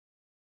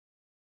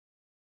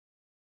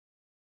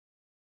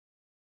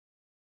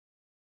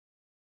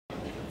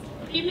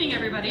Good evening,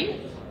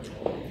 everybody.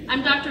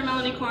 I'm Dr.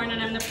 Melanie Corn,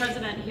 and I'm the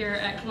president here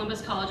at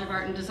Columbus College of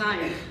Art and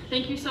Design.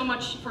 Thank you so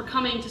much for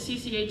coming to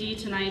CCAD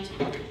tonight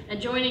and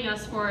joining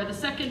us for the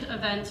second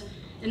event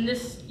in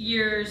this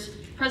year's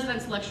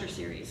President's Lecture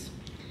Series.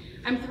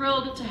 I'm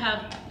thrilled to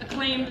have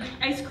acclaimed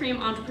ice cream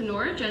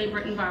entrepreneur Jeni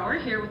Britton Bauer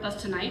here with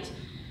us tonight.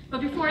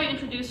 But before I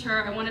introduce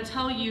her, I want to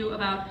tell you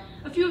about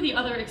a few of the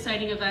other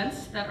exciting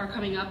events that are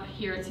coming up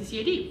here at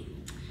CCAD.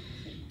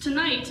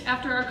 Tonight,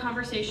 after our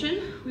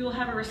conversation, we will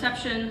have a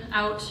reception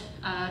out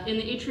in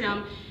the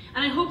atrium,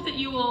 and I hope that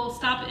you will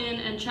stop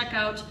in and check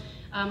out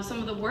some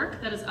of the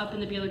work that is up in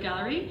the Beeler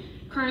Gallery.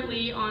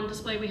 Currently on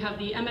display, we have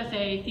the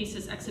MFA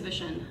thesis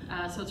exhibition,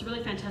 so it's a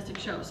really fantastic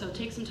show, so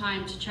take some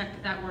time to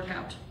check that work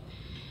out.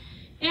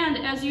 And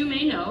as you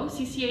may know,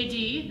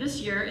 CCAD this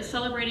year is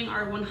celebrating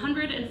our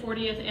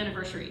 140th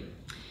anniversary.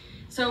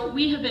 So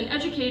we have been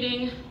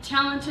educating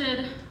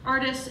talented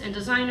artists and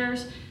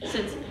designers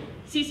since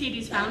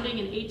CCAD's founding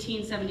in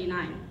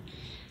 1879.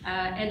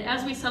 And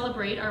as we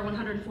celebrate our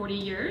 140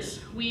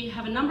 years, we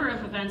have a number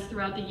of events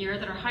throughout the year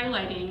that are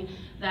highlighting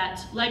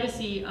that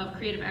legacy of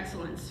creative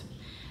excellence.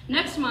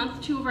 Next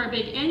month, two of our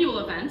big annual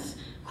events,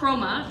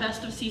 Chroma,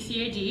 Best of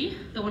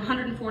CCAD, the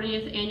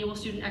 140th Annual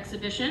Student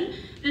Exhibition,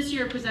 this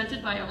year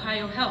presented by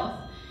Ohio Health,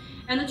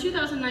 and the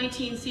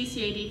 2019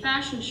 CCAD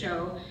Fashion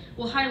Show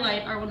will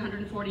highlight our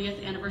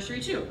 140th anniversary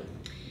too,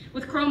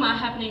 with Chroma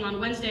happening on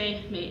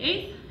Wednesday, May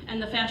 8th,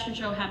 and the fashion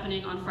show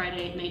happening on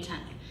Friday, May 10th.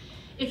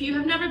 If you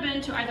have never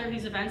been to either of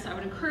these events, I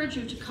would encourage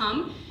you to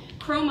come.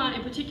 Chroma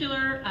in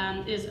particular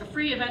is a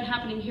free event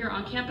happening here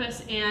on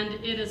campus, and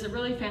it is a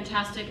really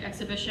fantastic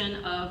exhibition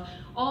of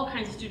all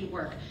kinds of student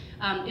work.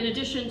 In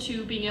addition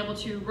to being able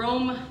to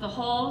roam the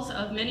halls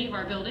of many of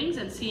our buildings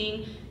and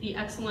seeing the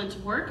excellent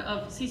work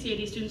of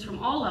CCAD students from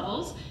all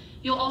levels,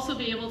 you'll also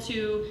be able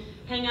to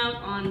hang out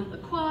on the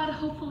quad,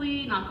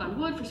 hopefully, knock on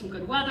wood for some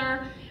good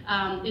weather,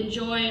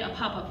 enjoy a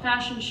pop-up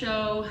fashion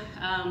show,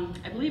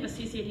 I believe a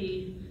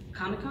CCAD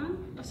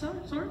Comic-Con of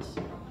sorts?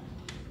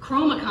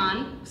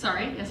 Chromacon,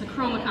 sorry, yes, a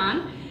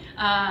Chromacon,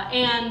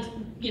 and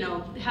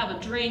have a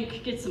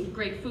drink, get some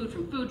great food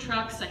from food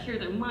trucks. I hear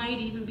there might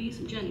even be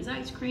some Jeni's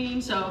ice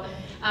cream, so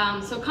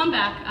come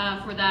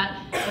back for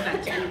that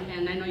event,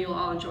 and I know you'll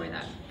all enjoy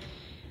that.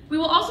 We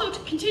will also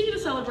continue to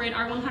celebrate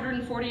our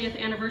 140th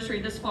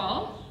anniversary this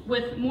fall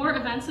with more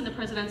events in the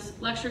President's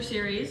Lecture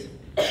Series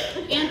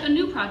and a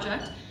new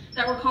project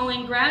that we're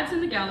calling Grads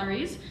in the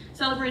Galleries,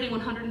 celebrating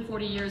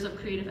 140 years of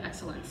creative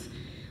excellence,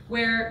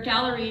 where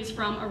galleries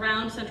from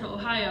around Central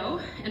Ohio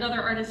and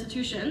other art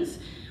institutions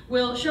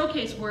will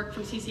showcase work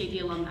from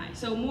CCAD alumni.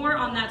 So more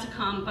on that to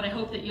come, but I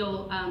hope that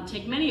you'll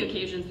take many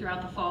occasions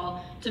throughout the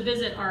fall to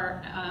visit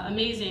our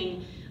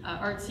amazing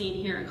art scene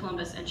here in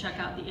Columbus and check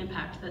out the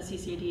impact that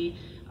CCAD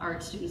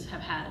art students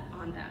have had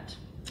on that.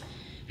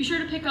 Be sure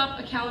to pick up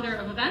a calendar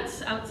of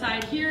events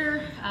outside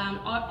here.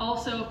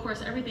 Also, of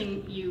course,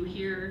 everything you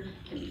hear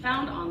can be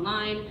found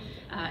online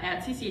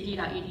at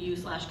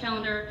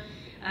ccad.edu/calendar.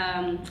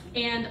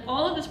 And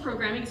all of this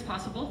programming is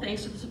possible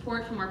thanks to the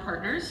support from our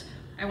partners.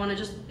 I want to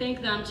just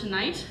thank them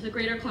tonight: the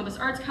Greater Columbus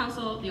Arts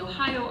Council, the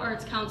Ohio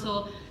Arts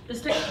Council, the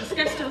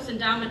Skestos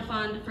Endowment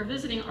Fund for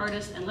visiting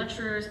artists and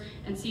lecturers,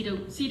 and CD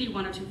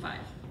 1025.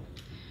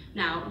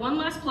 Now, one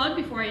last plug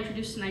before I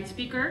introduce tonight's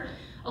speaker.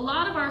 A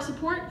lot of our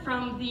support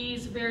from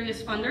these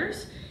various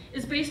funders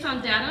is based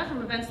on data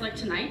from events like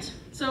tonight.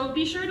 So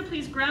be sure to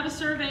please grab a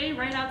survey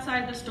right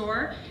outside this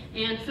door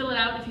and fill it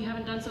out if you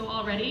haven't done so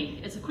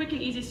already. It's a quick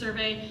and easy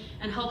survey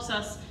and helps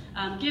us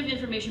give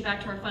information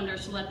back to our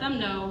funders to let them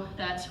know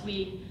that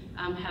we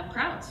have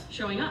crowds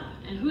showing up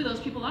and who those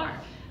people are,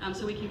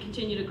 so we can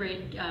continue to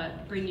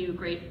bring you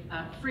great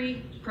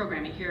free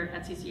programming here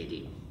at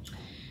CCAD.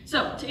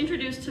 So to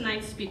introduce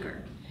tonight's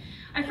speaker.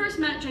 I first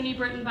met Jeni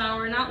Britton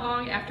Bauer not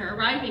long after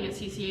arriving at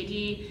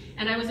CCAD,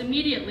 and I was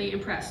immediately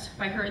impressed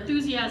by her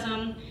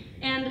enthusiasm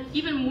and,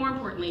 even more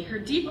importantly, her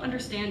deep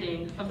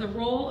understanding of the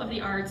role of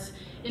the arts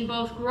in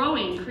both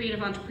growing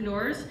creative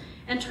entrepreneurs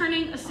and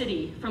turning a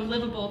city from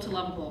livable to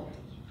lovable.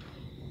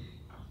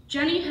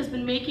 Jeni has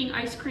been making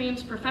ice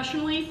creams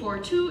professionally for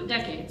 2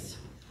 decades.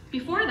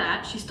 Before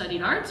that, she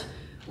studied art,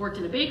 worked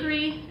in a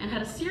bakery, and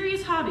had a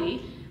serious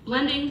hobby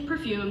blending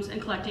perfumes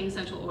and collecting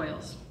essential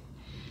oils.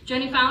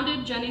 Jeni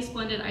founded Jeni's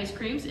Splendid Ice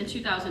Creams in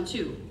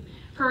 2002.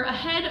 Her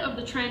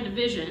ahead-of-the-trend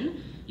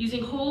vision,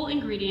 using whole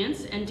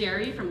ingredients and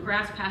dairy from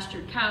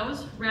grass-pastured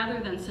cows rather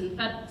than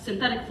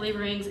synthetic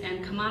flavorings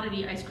and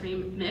commodity ice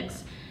cream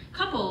mix,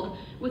 coupled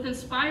with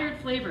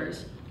inspired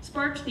flavors,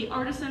 sparked the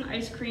artisan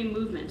ice cream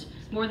movement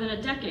more than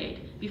a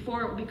decade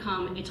before it would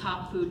become a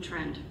top food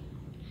trend.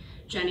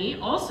 Jeni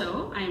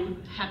also, I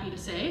am happy to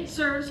say,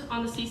 serves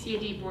on the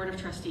CCAD Board of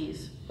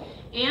Trustees.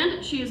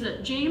 And she is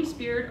a James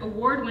Beard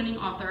Award-winning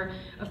author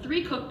of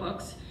 3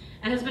 cookbooks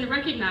and has been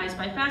recognized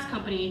by Fast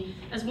Company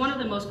as one of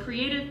the most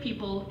creative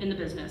people in the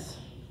business.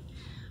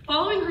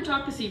 Following her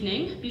talk this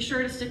evening, be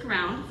sure to stick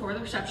around for the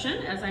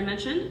reception, as I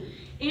mentioned,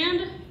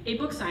 and a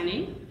book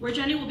signing, where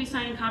Jeni will be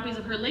signing copies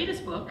of her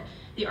latest book,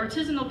 The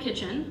Artisanal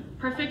Kitchen,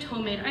 Perfect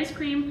Homemade Ice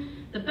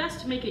Cream, the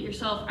best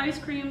make-it-yourself ice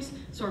creams,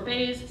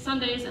 sorbets,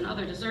 sundaes, and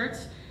other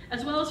desserts,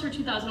 as well as her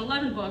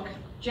 2011 book,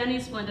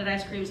 Jeni's Splendid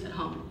Ice Creams at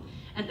Home.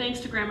 And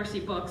thanks to Gramercy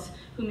Books,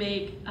 who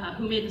made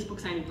this book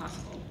signing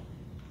possible.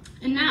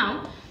 And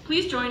now,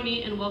 please join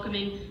me in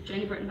welcoming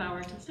Jeni Britton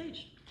Bauer to the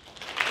stage.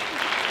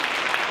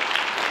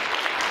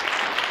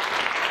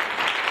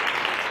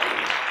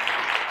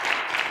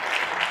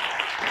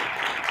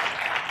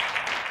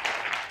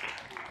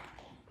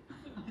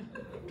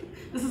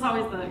 This is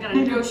always the, gotta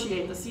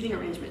negotiate the seating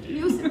arrangement.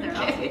 You sit there.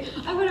 Okay.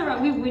 I went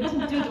around, we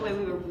didn't do it the way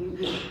we were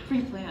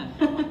pre-planned.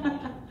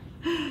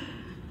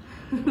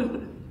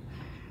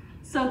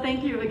 So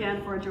thank you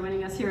again for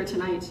joining us here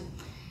tonight.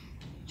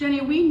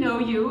 Jeni, we know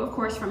you, of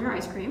course, from your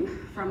ice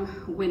cream, from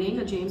winning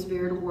a James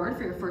Beard Award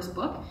for your first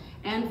book,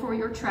 and for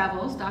your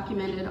travels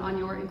documented on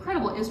your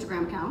incredible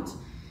Instagram account.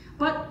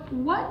 But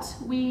what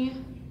we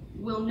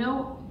will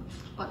know,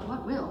 but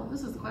what will,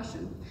 this is the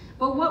question,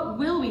 but what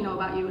will we know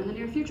about you in the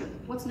near future?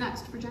 What's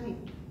next for Jeni?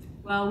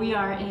 Well, we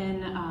are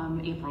in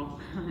April,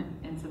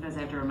 and sometimes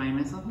I have to remind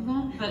myself of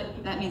that,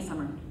 but that means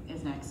summer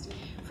is next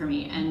for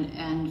me.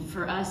 And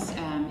for us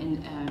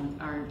in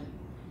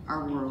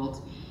our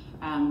world,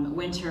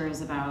 winter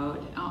is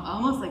about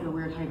almost like a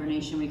weird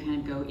hibernation. We kind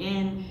of go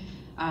in,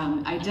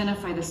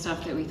 identify the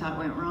stuff that we thought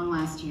went wrong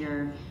last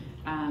year,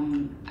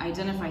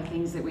 identify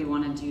things that we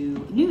want to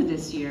do new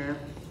this year,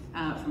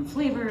 from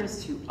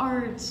flavors to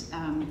art,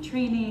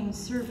 training,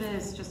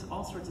 service, just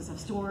all sorts of stuff,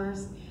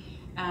 stores.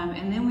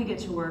 And then we get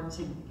to work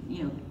to,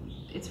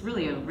 it's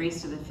really a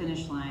race to the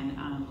finish line.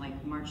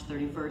 Like March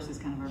 31st is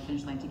kind of our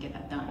finish line to get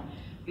that done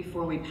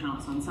before we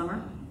pounce on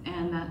summer.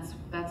 And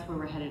that's where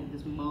we're headed at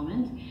this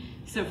moment.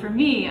 So for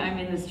me, I'm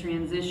in this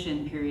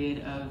transition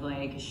period of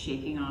like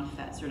shaking off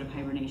that sort of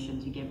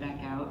hibernation to get back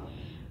out.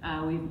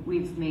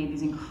 We've made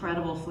these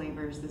incredible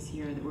flavors this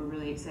year that we're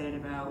really excited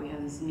about. We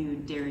have this new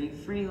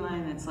dairy-free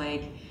line that's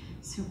like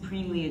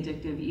supremely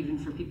addictive even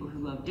for people who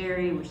love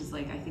dairy, which is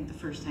like, I think the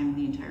first time in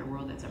the entire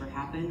world that's ever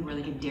happened, where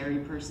like a dairy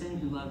person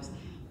who loves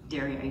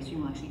dairy ice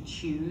cream will actually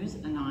choose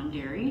a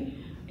non-dairy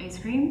ice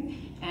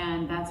cream.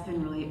 And that's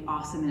been really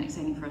awesome and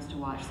exciting for us to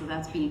watch. So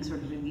that's being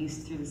sort of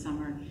released through the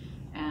summer.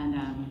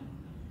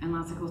 And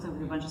lots of cool stuff. We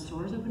have a bunch of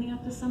stores opening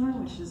up this summer,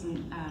 which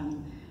isn't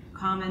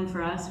common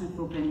for us. We've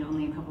opened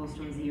only a couple of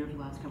stores a year for the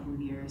last couple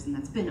of years, and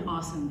that's been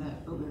awesome,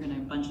 but we're gonna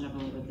bunch it up a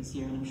little bit this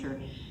year, and I'm sure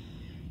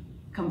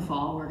come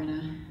fall, we're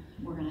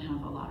gonna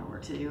have a lot of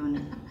work to do.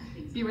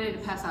 And be ready to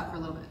pass out for a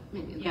little bit,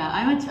 maybe. Yeah,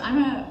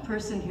 I'm a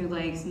person who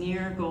likes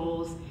near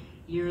goals,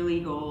 yearly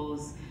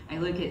goals. I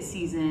look at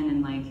season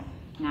and like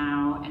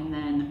now, and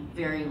then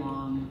very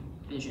long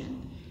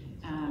vision,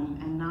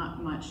 and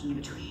not much in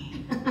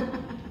between.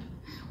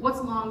 What's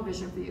long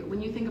vision for you?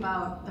 When you think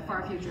about the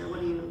far future,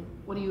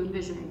 what are you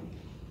envisioning?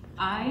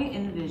 I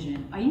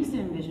used to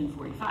envision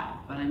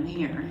 45, but I'm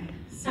here.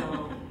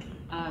 So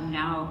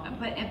now,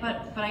 but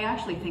I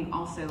actually think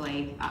also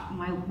like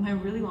my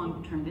really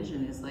long-term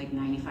vision is like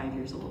 95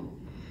 years old.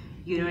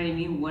 You know what I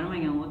mean? What am I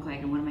gonna look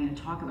like and what am I gonna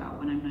talk about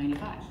when I'm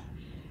 95?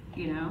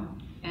 You know?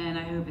 And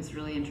I hope it's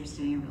really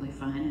interesting and really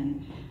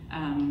fun,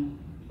 and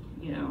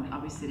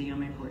I'll be sitting on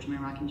my porch in my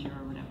rocking chair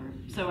or whatever.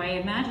 So I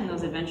imagine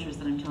those adventures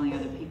that I'm telling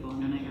other people,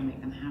 and then I gotta make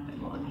them happen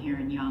while I'm here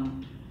and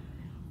young.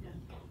 Yeah,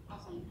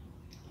 awesome.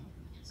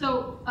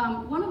 So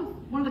one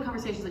of the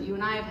conversations that you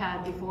and I have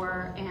had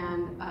before,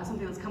 and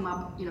something that's come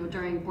up,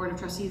 during Board of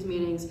Trustees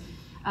meetings,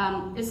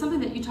 is something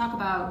that you talk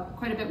about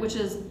quite a bit, which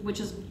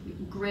is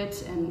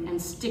grit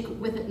and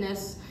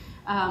stick-with-itness.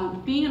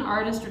 Being an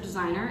artist or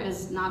designer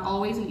is not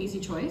always an easy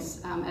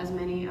choice, as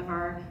many of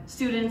our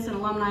students and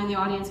alumni in the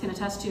audience can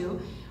attest to.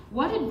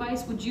 What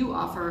advice would you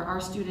offer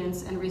our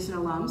students and recent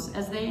alums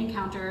as they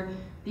encounter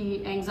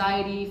the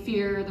anxiety,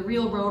 fear, the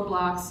real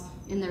roadblocks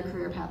in their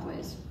career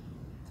pathways?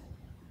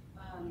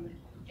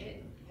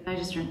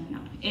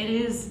 It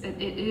is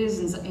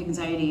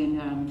anxiety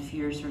and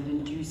fear sort of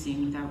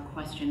inducing without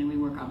question, and we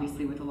work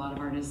obviously with a lot of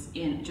artists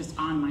just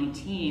on my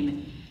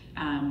team.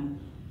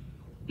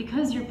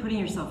 Because you're putting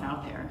yourself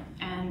out there,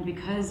 and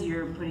because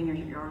you're putting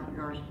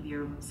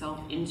yourself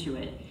into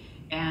it,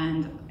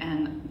 and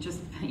just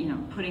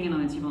putting it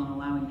on the table and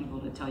allowing people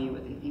to tell you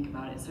what they think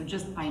about it. So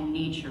just by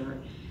nature,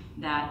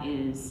 that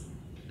is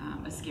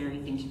a scary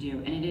thing to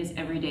do, and it is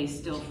every day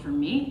still for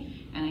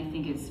me. And I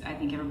think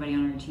everybody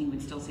on our team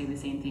would still say the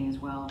same thing as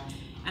well.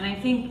 And I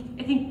think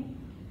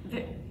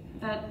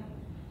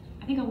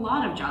a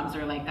lot of jobs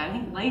are like that. I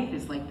think life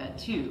is like that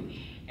too.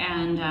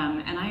 And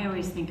I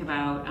always think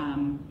about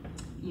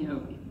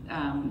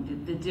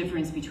the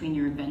difference between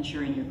your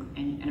adventure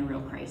and a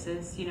real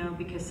crisis,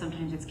 because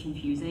sometimes it's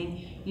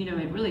confusing.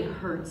 It really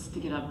hurts to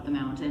get up the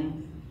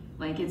mountain.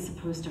 Like it's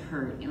supposed to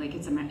hurt. Like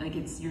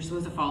you're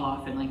supposed to fall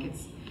off, and like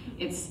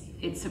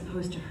it's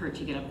supposed to hurt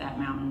to get up that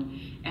mountain.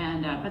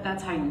 And but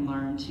that's how you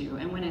learn too.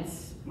 And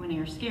when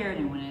you're scared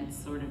and when it's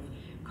sort of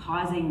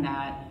causing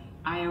that,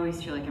 I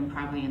always feel like I'm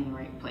probably in the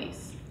right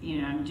place.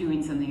 I'm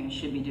doing something I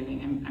should be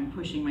doing. I'm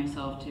pushing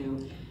myself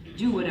to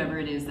do whatever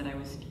it is that I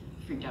was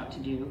freaked out to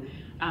do.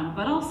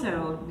 But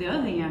also, the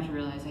other thing you have to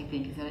realize, I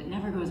think, is that it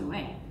never goes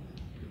away.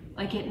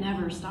 Like, it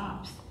never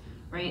stops,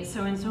 right?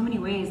 So in so many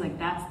ways, like,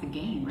 that's the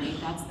game, right?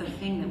 That's the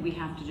thing that we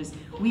have to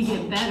we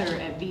get better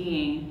at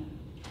being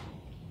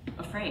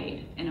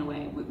afraid, in a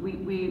way.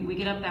 We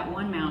get up that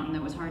one mountain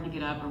that was hard to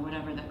get up or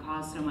whatever that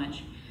caused so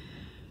much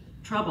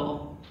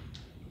trouble.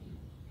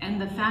 And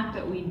the fact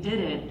that we did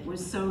it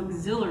was so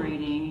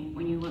exhilarating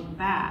when you look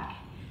back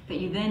that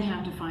you then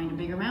have to find a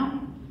bigger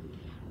mountain,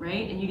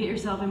 right? And you get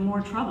yourself in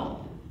more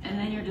trouble. And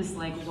then you're just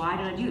like, why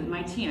did I do this?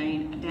 My team, I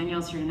mean,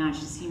 Danielle's here tonight,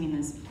 she's seen me in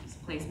this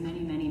place many,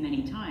 many,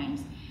 many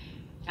times.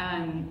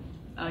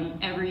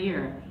 Every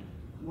year,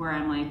 where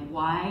I'm like,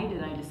 why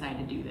did I decide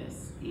to do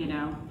this, you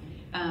know?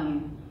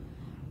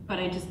 But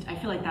I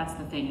feel like that's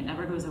the thing. It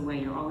never goes away.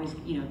 You're always,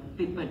 you know,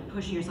 but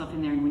pushing yourself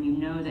in there, and when you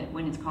know that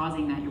when it's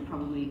causing that, you're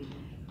probably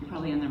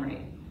on the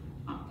right,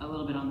 a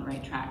little bit on the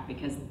right track,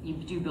 because you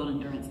do build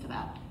endurance to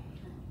that.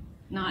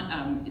 Not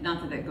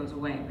that that goes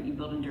away, but you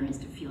build endurance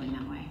to feeling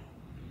that way.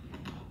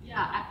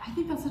 Yeah, I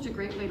think that's such a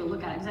great way to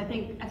look at it,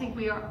 because I think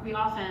we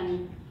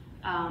often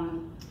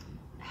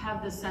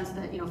have this sense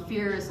that, you know,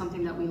 fear is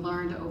something that we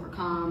learn to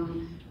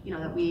overcome, you know,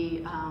 that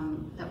we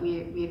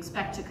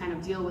expect to kind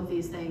of deal with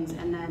these things,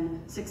 and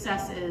then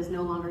success is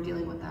no longer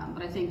dealing with them.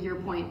 But I think your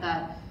point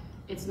that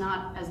it's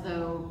not as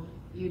though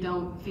you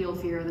don't feel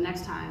fear the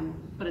next time,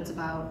 but it's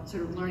about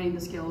sort of learning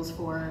the skills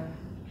for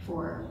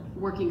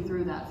working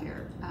through that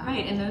fear.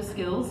 Right, and those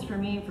skills for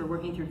me for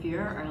working through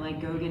fear are like,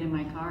 go get in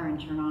my car and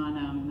turn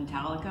on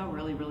Metallica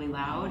really, really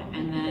loud,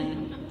 and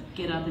then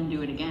get up and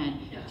do it again.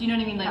 Yeah. Do you know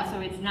what I mean? Like,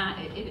 so it's not,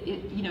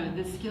 you know,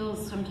 the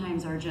skills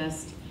sometimes are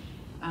just,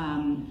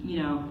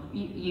 you know,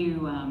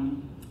 you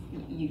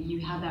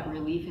have that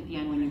relief at the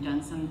end when you've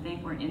done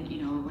something, or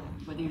you know,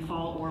 whether you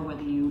fall or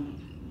whether you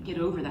get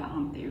over that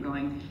hump that you're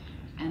going,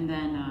 and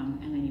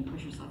then you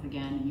push yourself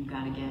again, and you've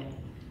got to get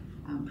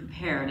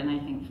prepared. And I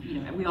think, you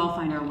know, we all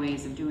find our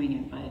ways of doing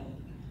it, but.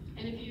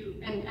 And if you,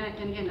 and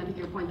again, I think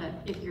your point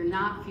that if you're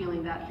not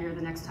feeling that fear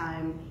the next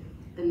time,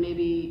 then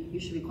maybe you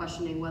should be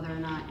questioning whether or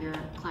not you're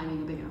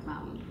climbing a big enough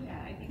mountain.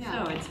 Yeah, I think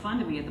so. It's fun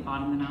to be at the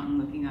bottom of the mountain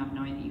looking up,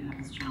 knowing that you have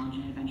this challenge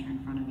and adventure in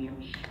front of you.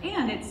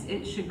 And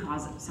it should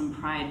cause some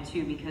pride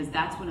too, because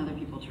that's when other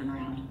people turn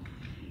around.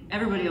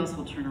 Everybody else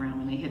will turn around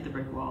when they hit the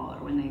brick wall,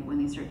 or when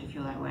they start to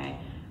feel that way.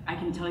 I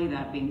can tell you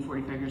that, being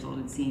 45 years old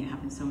and seeing it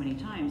happen so many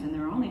times, and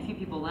there are only a few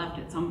people left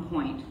at some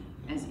point,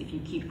 as if you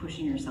keep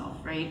pushing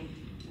yourself, right,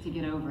 to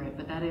get over it.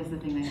 But that is the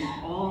thing I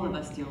think all of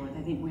us deal with.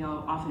 I think we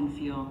all often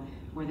feel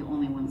we're the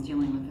only ones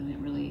dealing with it, and it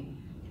really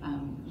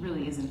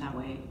isn't that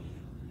way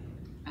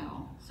at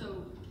all.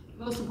 So,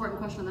 most important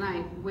question of the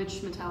night,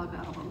 which Metallica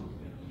album?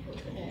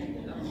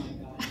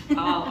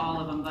 all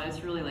of them, but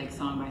it's really like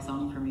song by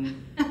song for me.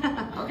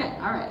 Okay,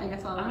 all right, I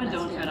guess I'm a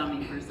don't tread on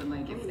me person.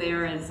 Like, if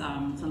there is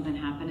something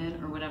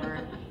happening or whatever,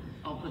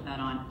 I'll put that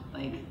on.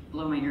 Like,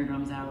 blow my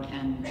eardrums out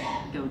and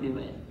go do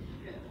it.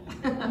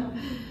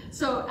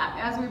 So,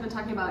 as we've been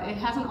talking about, it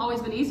hasn't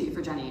always been easy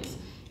for Jeni's.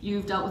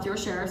 You've dealt with your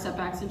share of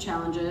setbacks and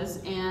challenges,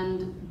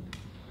 and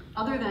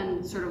other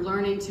than sort of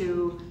learning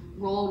to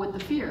roll with the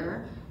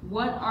fear,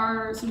 what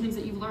are some things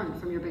that you've learned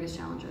from your biggest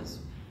challenges?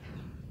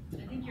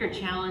 I think your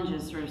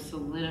challenges sort of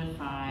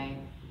solidify,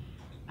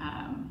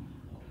 I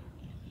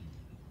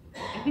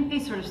think they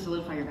sort of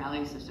solidify your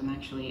value system,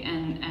 actually,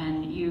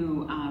 and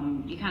you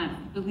kind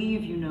of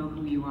believe you know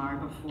who you are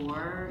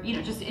before, you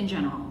know, just in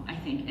general, I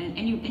think, and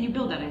you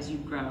build that as you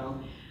grow.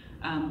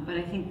 But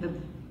I think the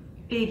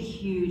big,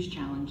 huge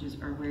challenges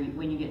are where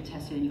when you get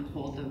tested and you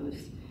hold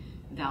those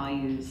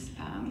values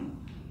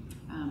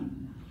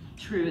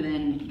true,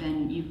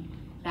 then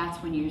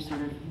that's when you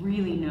sort of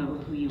really know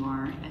who you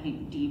are, I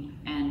think, deep,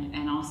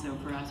 and also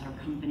for us, our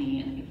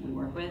company and the people we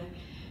work with.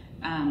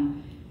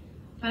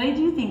 But I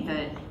do think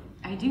that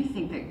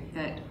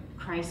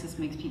crisis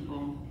makes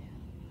people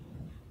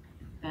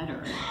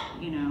better,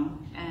 you know,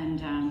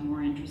 and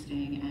more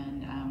interesting,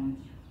 and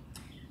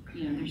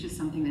you know, there's just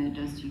something that it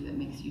does to you that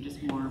makes you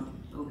just more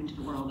open to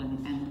the world,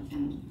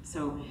 and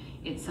so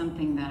it's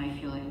something that I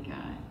feel like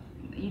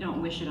you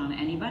don't wish it on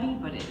anybody,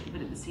 but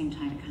at the same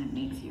time, it kind of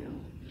makes you.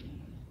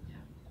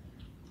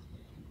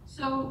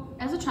 So,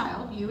 as a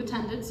child, you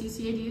attended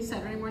CCAD's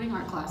Saturday morning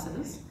art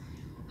classes.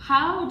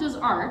 How does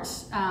art,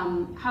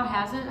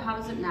 how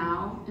does it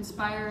now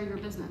inspire your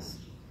business?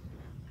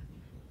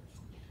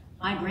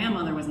 My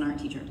grandmother was an art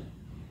teacher,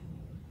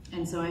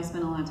 and so I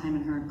spent a lot of time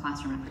in her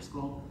classroom after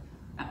school.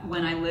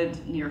 When I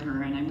lived near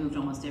her, and I moved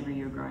almost every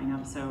year growing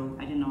up, so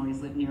I didn't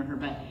always live near her,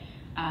 but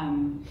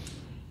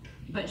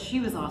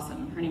she was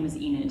awesome. Her name was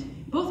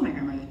Enid. Both of my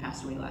grandmothers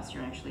passed away last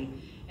year, actually.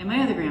 And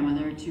my other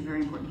grandmother, two very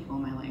important people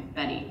in my life,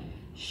 Betty.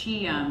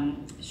 She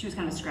was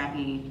kind of a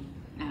scrappy,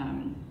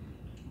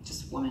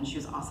 just woman. She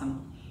was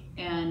awesome,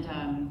 and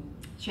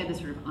she had this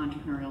sort of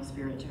entrepreneurial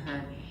spirit to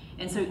her.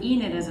 And so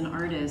Enid, as an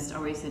artist,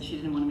 always said she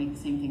didn't want to make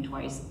the same thing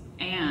twice,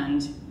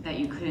 and that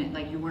you couldn't,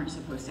 like, you weren't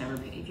supposed to ever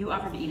pay. If you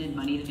offered Enid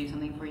money to do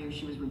something for you,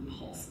 she was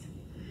repulsed.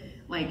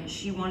 Like,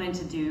 she wanted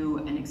to do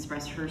and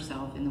express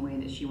herself in the way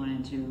that she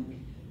wanted to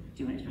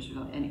do and express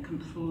yourself, and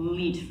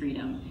complete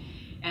freedom.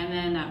 And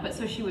then, but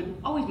so she would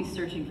always be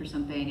searching for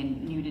something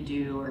and new to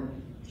do, or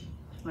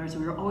so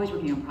we were always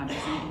working on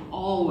projects, and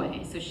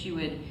always. So she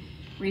would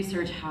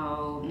research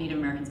how Native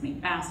Americans make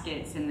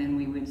baskets, and then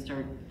we would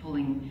start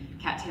pulling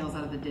cattails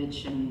out of the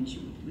ditch, and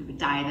we would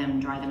dye them,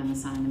 dry them in the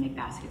sun, and make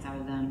baskets out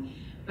of them.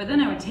 But then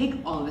I would take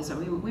all of this, so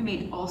we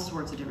made all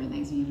sorts of different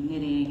things,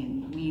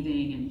 knitting and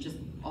weaving and just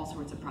all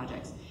sorts of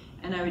projects.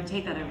 And I would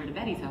take that over to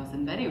Betty's house,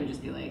 and Betty would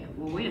just be like,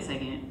 well, wait a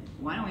second,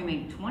 why don't we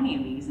make 20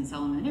 of these and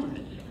sell them in the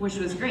neighborhood? Which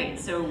was great,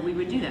 so we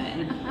would do that.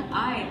 And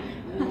I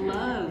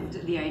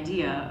loved the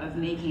idea of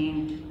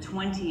making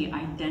 20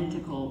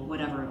 identical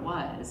whatever it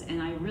was,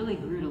 and I really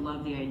grew to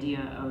love the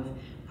idea of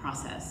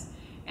process,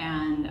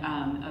 and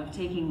of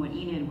taking what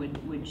Enid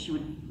she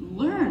would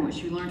learn what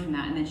she learned from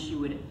that, and then she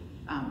would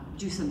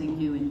do something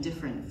new and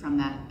different from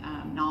that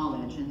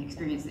knowledge and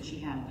experience that she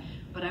had.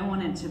 But I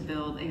wanted to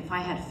build, if I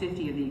had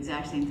 50 of the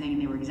exact same thing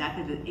and they were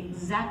exactly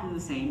the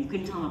same, you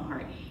couldn't tell them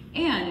apart.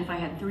 And if I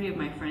had 3 of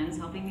my friends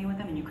helping me with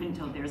them and you couldn't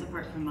tell theirs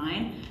apart from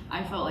mine,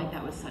 I felt like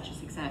that was such a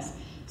success.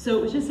 So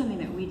it was just something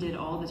that we did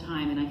all the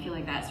time, and I feel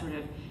like that sort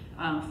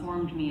of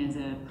formed me as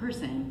a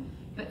person.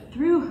 But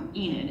through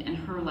Enid and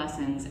her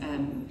lessons,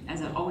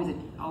 as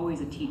always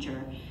a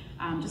teacher,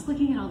 just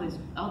looking at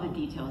all the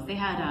details. They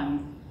had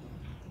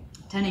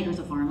 10 acres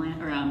of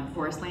farmland, or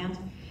forest land,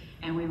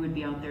 and we would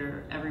be out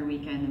there every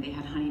weekend, and they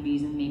had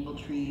honeybees and maple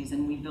trees,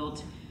 and we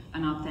built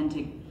an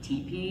authentic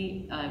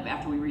teepee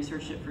after we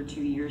researched it for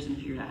 2 years and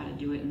figured out how to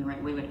do it in the right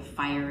way. We had a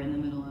fire in the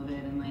middle of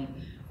it, and like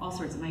all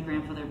sorts of, my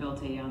grandfather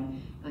built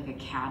a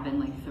cabin,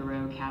 like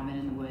Thoreau cabin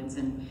in the woods,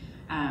 and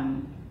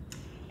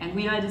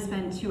we had to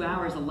spend 2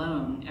 hours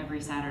alone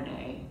every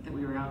Saturday that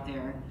we were out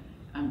there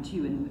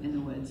too in the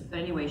woods. But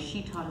anyway,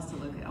 she taught us to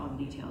look at all the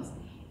details,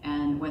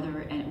 and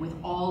with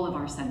all of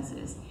our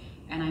senses.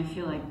 And I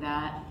feel like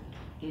that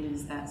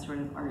is that sort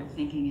of art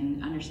thinking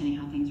and understanding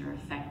how things are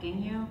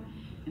affecting you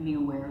and being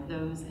aware of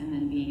those, and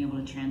then being able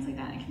to translate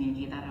that and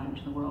communicate that out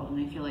into the world. And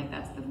I feel like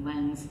that's the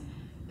lens,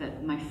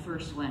 my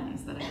first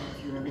lens that I go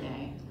through every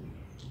day.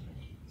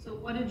 So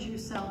what did you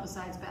sell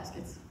besides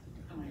baskets?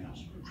 Oh my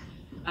gosh.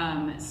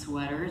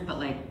 Sweaters, but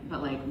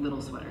like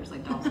little sweaters,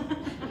 like dolls.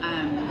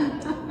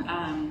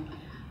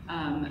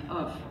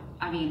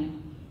 I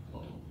mean,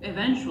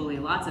 eventually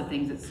lots of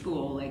things at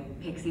school,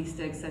 like pixie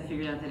sticks. I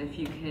figured out that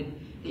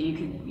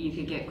you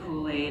could get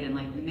Kool-Aid and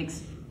like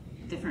mix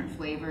different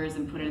flavors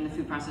and put it in the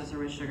food processor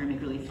with sugar,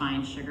 make really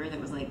fine sugar that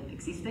was like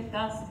pixie stick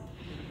dust.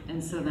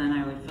 And so then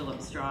I would fill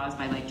up straws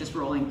by like just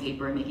rolling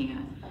paper and making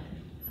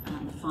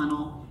a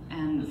funnel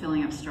and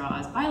filling up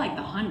straws by like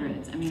the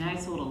hundreds. I mean, I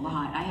sold a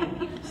lot. I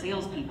had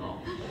salespeople.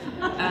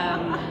 But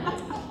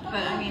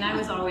I mean, I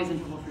was always in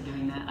trouble for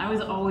doing that. I was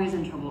always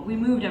in trouble. We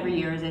moved every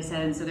year, as I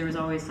said, and so there was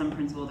always some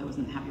principal that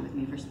wasn't happy with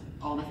me for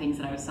all the things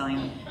that I was selling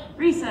at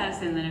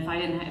recess. And then if I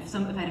had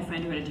a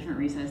friend who had a different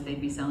recess,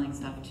 they'd be selling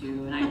stuff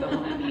too. And I'd go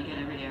home and make it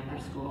every day after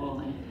school.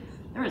 And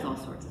there was all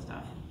sorts of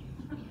stuff.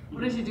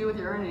 What did you do with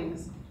your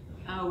earnings?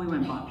 Oh, we went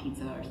and bought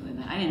pizza or something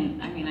like that.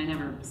 I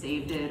never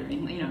saved it, or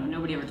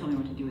nobody ever told me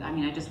what to do with it. I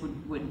mean, I just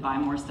would buy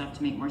more stuff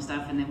to make more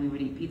stuff, and then we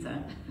would eat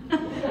pizza.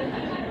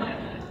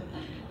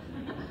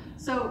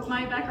 So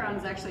my background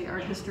is actually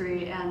art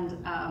history, and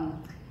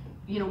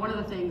one of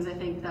the things I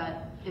think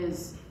that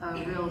is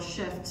a real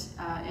shift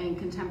in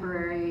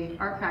contemporary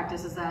art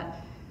practice is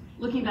that,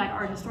 looking back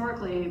art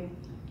historically,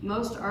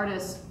 most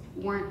artists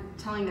weren't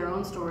telling their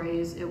own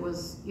stories. It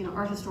was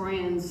art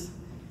historians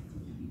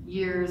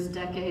years,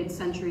 decades,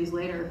 centuries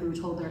later who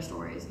told their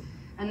stories.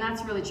 And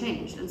that's really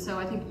changed. And so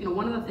I think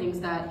one of the things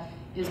that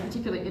is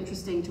particularly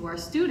interesting to our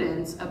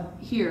students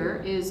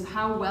here is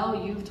how well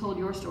you've told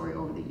your story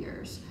over the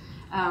years.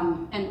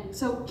 And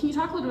so can you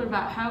talk a little bit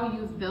about how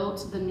you've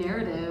built the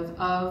narrative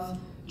of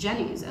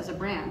Jeni's as a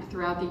brand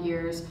throughout the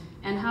years,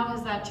 and how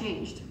has that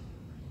changed?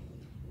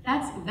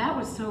 That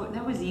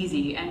was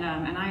easy, and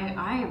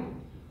I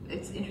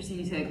it's interesting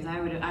you say it, because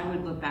I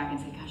would look back and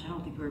say, gosh, I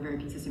don't think we were very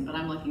consistent, but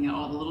I'm looking at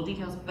all the little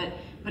details, but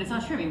it's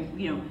not true. I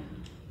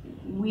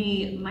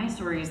mean, my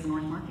story is the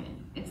North Market.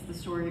 It's the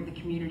story of the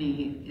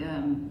community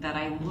that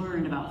I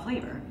learned about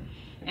flavor,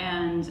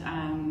 and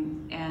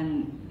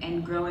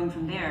growing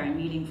from there, and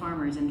meeting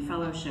farmers and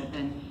fellowship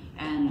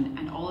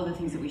and all of the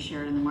things that we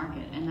shared in the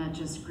market, and that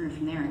just grew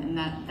from there. And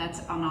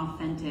that's an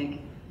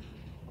authentic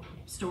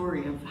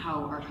story of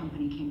how our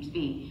company came to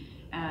be.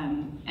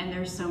 And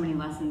there's so many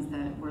lessons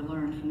that were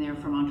learned from there,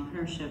 from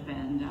entrepreneurship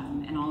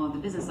and all of the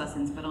business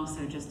lessons, but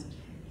also just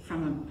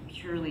from a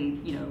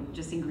purely,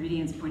 just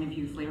ingredients point of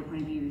view, flavor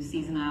point of view,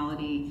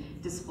 seasonality,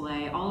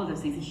 display, all of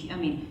those things. I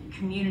mean,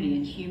 community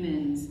and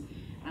humans,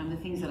 the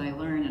things that I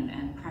learned,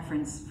 and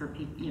preference for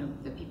people,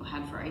 that people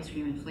had for ice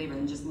cream and flavor,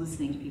 and just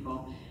listening to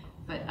people.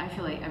 But I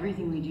feel like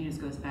everything we do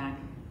just goes back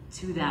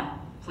to that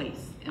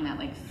place and that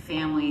like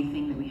family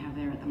thing that we have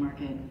there at the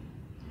market.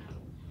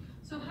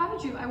 So how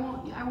did you, I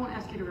won't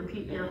ask you to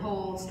repeat your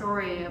whole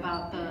story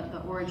about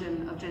the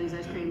origin of Jeni's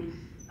ice cream,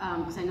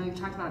 because I know you've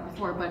talked about it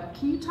before, but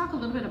can you talk a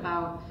little bit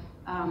about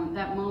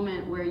that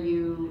moment where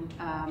you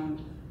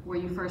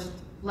first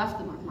left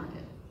the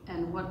market,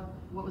 and what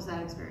was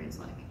that experience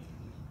like?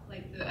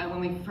 Like when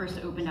we first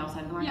opened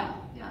outside of the market?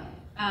 Yeah.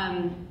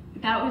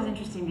 That was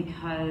interesting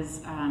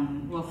because,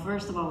 well,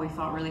 first of all, we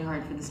fought really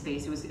hard for the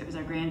space. It was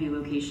our Grandview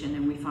location,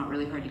 and we fought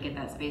really hard to get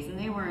that space, and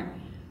they weren't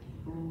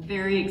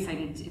very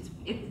excited.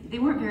 They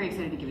weren't very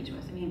excited to give it to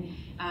us. I mean,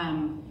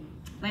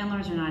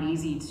 landlords are not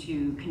easy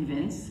to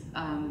convince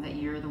that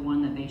you're the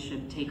one that they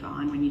should take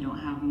on when you don't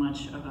have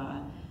much of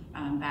a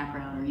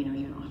background, or you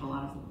don't have a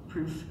lot of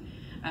proof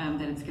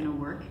that it's going to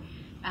work.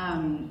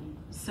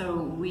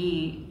 So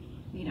we,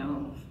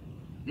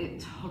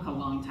 it took a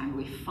long time, but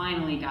we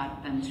finally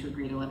got them to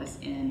agree to let us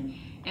in.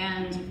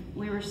 And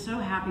we were so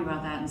happy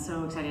about that and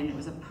so excited. It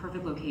was a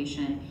perfect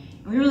location.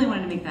 And we really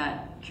wanted to make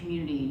that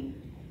community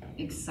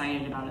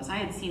excited about us. I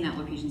had seen that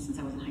location since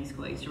I was in high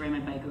school. I used to ride my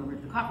bike over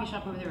to the coffee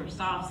shop over there, or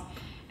stops.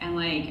 And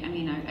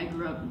I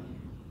grew up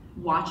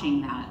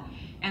watching that.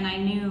 And I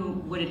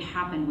knew what had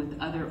happened with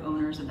other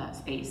owners of that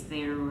space.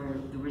 There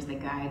was the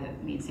guy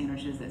that made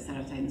sandwiches that sat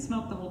outside and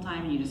smoked the whole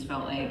time, and you just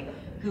felt like,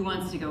 who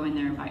wants to go in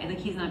there and buy it? Like,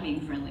 he's not being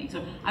friendly.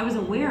 So I was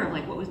aware of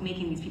what was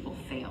making these people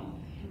fail.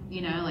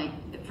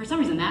 For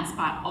some reason that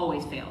spot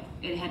always failed.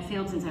 It had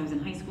failed since I was in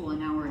high school, and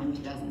now we're in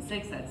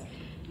 2006. That's,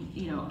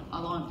 a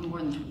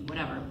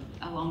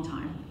long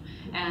time.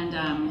 And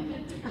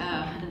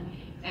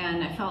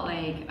and I felt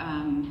like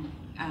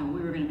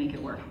we were going to make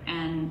it work.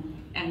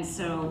 And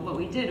so what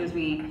we did was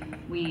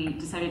we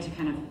decided to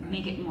kind of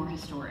make it more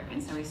historic,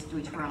 and so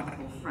we tore out the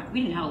whole front.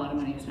 We didn't have a lot of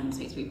money to spend on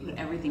space. We put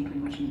everything pretty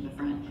much into the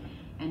front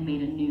and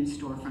made a new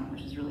storefront,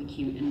 which is really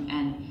cute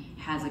and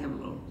has like a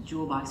little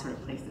jewel box sort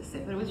of place to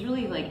sit. But it was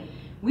really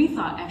we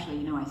thought,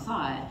 actually, I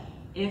thought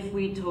if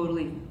we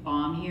totally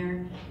bomb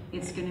here,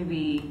 it's going to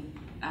be,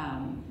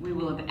 we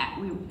will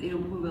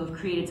have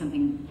created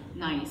something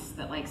nice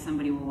that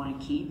somebody will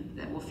want to keep,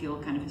 that will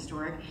feel kind of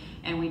historic.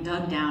 And we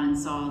dug down and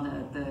saw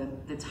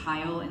the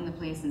tile in the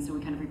place, and so we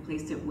kind of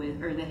replaced it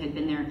with, or that had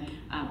been there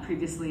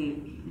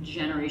previously,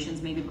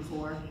 generations maybe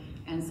before,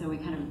 and so we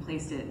kind of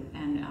replaced it,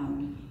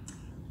 and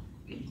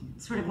it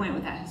sort of went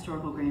with that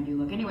historical Grandview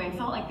look. Anyway, I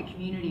felt like the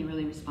community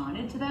really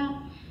responded to that,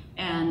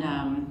 and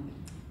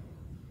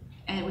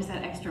it was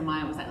that extra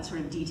mile, it was that sort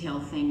of detail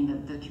thing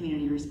that the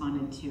community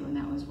responded to, and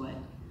that was what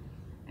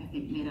I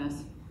think made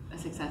us a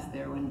success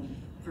there, when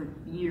for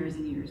years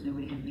and years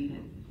nobody had made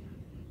it.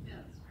 Yeah,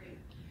 that's great.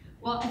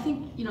 Well, I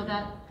think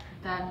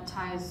that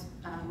ties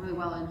really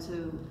well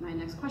into my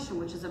next question,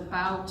 which is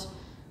about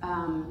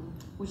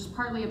which is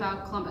partly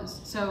about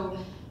Columbus. So,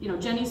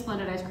 Jeni's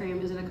Splendid ice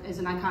cream is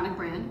an iconic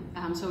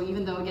brand. So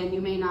even though, again,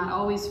 you may not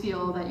always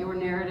feel that your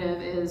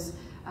narrative is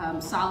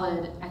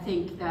solid, I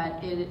think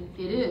that it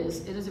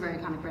is a very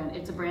iconic brand.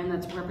 It's a brand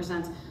that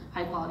represents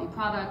high quality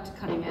product,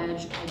 cutting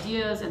edge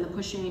ideas, and the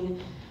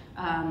pushing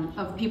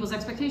of people's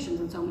expectations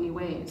in so many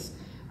ways.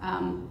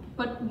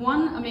 But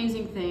one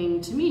amazing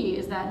thing to me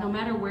is that no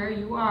matter where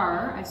you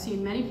are, I've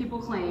seen many people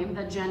claim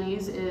that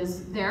Jeni's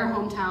is their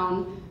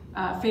hometown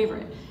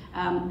favorite.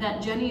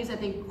 That Jeni's, I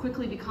think,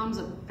 quickly becomes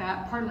a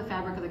part of the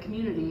fabric of the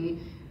community,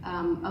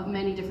 of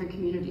many different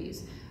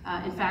communities.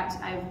 In fact,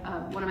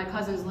 one of my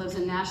cousins lives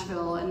in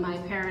Nashville, and my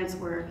parents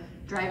were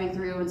driving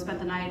through and spent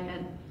the night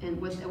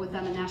with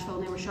them in Nashville,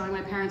 and they were showing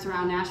my parents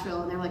around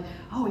Nashville, and they were like,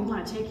 "Oh, we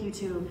want to take you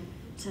to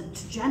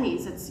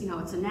Jeni's. It's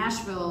it's a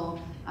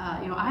Nashville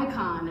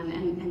icon,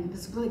 and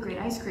it's really great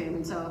ice cream."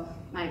 And so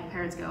my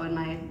parents go, and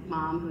my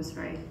mom, who's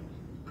very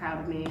proud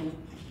of me, and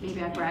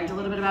maybe I bragged a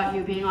little bit about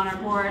you being on our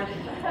board,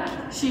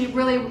 she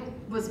really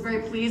was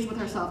very pleased with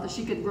herself that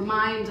she could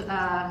remind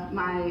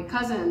my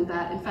cousin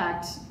that, in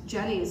fact,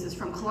 Jeni's is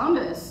from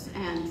Columbus,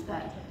 and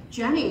that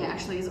Jeni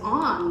actually is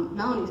on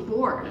Melanie's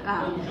board.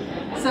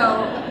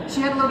 So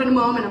she had a little bit of a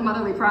moment of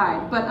motherly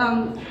pride. But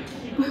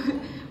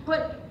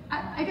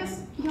I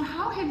guess,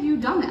 how have you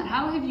done that?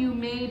 How have you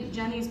made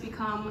Jeni's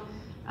become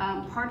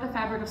part of the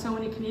fabric of so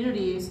many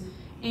communities?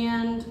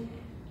 And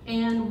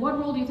what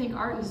role do you think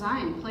art and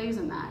design plays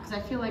in that? Because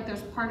I feel like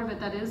there's part of it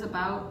that is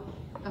about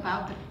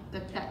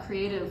that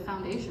creative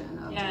foundation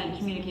of and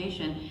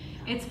communication.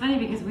 It's funny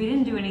because we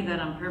didn't do any of that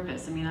on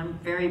purpose. I mean, I'm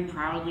very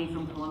proudly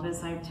from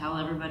Columbus. I tell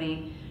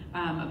everybody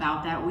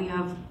about that. We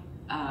have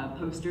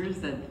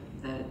posters that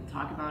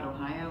talk about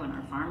Ohio and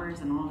our farmers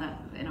and all that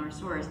in our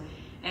stores.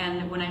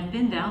 And when I've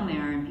been down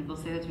there and people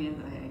say that to me,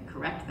 I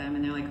correct them,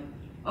 and they're like,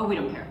 "Oh, we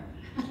don't care."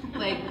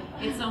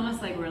 It's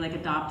almost like we're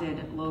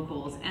adopted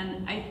locals,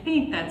 and I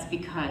think that's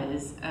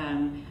because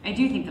I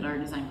do think that art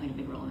and design played a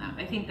big role in that.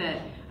 I think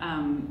that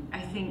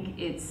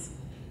it's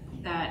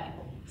that.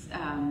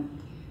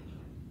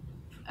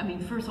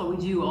 First of all, we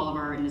do all of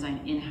our art and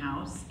design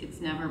in-house.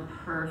 It's never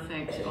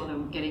perfect,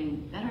 although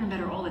getting better and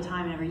better all the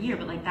time and every year.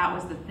 But that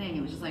was the thing.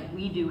 It was just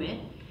we do it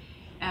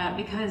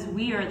because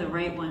we are the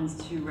right ones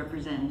to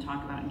represent and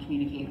talk about and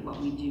communicate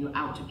what we do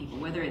out to people.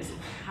 Whether it's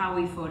how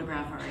we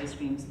photograph our ice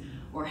creams,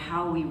 or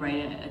how we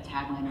write a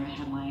tagline or a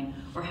headline,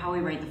 or how we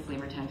write the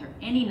flavor tags, or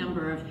any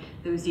number of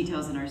those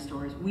details in our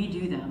stores, we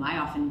do them. I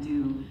often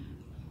do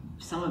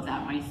some of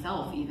that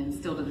myself, even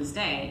still to this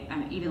day,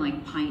 even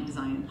like pint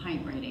design and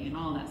pint writing and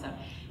all that stuff.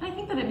 And I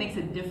think that it makes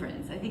a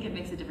difference. I think it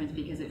makes a difference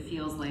because it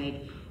feels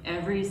like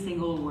every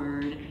single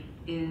word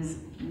is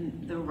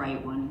the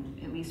right one,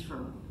 at least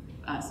for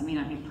us. It may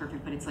not be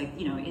perfect, but it's like,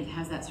 you know, it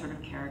has that sort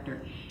of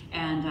character.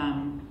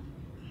 And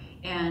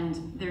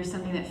there's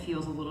something that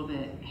feels a little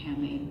bit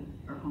handmade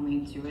or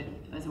homemade to it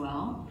as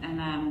well.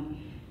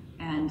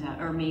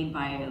 Or made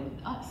by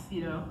us,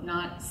 you know,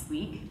 not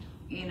sleek,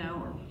 you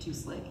know, or too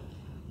slick.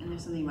 And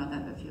there's something about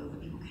that that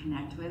people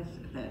connect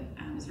with, that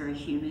is very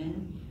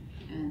human,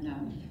 and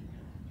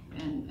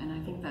I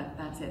think that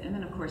that's it. And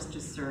then of course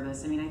just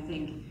service. I mean, I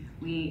think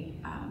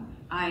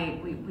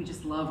we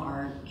just love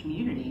our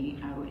community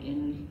out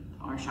in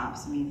our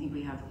shops. I mean, I think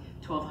we have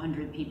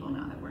 1,200 people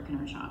now that work in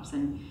our shops,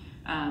 and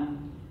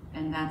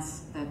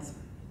that's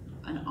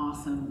an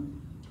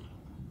awesome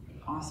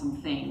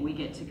thing. We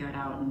get to go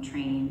out and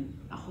train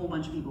a whole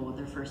bunch of people with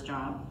their first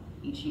job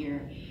each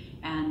year.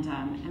 And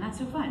that's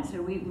so fun.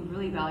 So we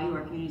really value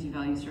our communities, we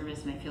value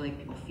service, and I feel like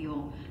people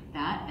feel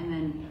that. And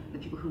then the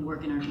people who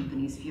work in our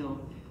companies feel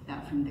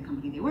that from the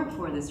company they work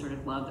for, this sort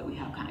of love that we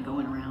have kind of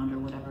going around or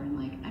whatever. And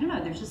like, I don't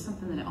know, there's just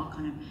something that it all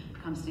kind of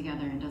comes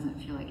together and doesn't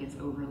feel like it's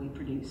overly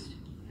produced.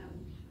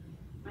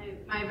 Yeah.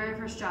 My very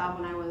first job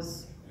when I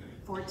was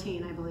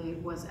 14, I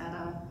believe, was at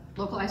a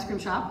local ice cream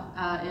shop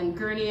in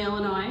Gurnee,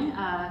 Illinois.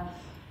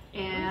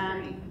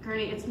 And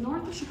Gurnee, it's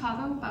north of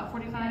Chicago, about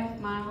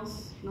 45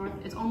 miles north.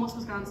 It's almost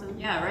Wisconsin.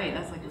 Yeah, right.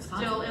 That's like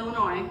Wisconsin. Still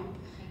Illinois,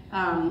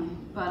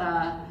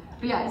 but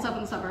yeah, it's up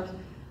in the suburbs.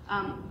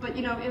 But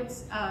you know, it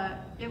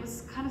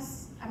was kind of.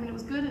 I mean, it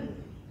was good,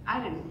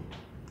 and it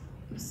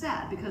was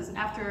sad because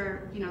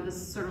after, you know,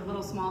 this sort of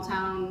little small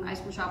town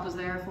ice cream shop was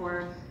there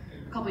for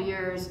a couple of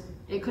years,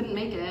 it couldn't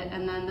make it,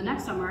 and then the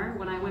next summer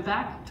when I went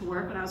back to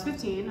work when I was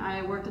 15,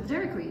 I worked at the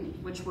Dairy Queen,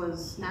 which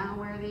was now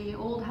where the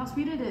old House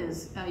We Did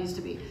used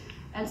to be.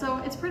 And so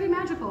it's pretty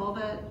magical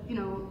that, you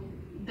know,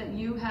 that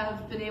you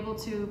have been able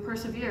to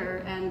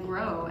persevere and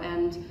grow,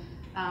 and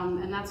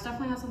that's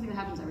definitely not something that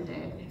happens every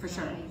day, for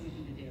sure. It's not an easy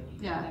thing to do.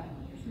 Yeah,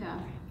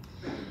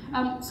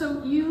 yeah.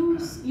 So you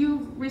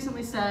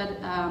recently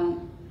said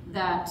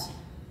that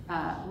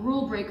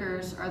rule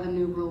breakers are the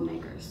new rule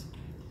makers.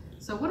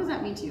 So what does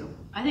that mean to you?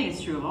 I think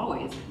it's true of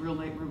always. Rule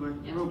breakers are rule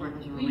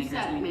makers. You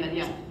said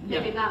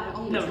maybe not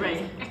only. No,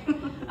 right.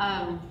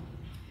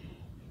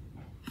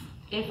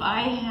 If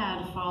I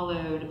had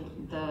followed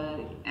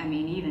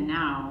even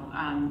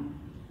now,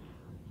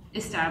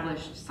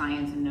 established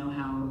science and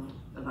know-how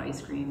of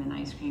ice cream and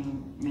ice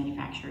cream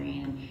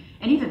manufacturing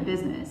and even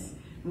business,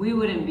 we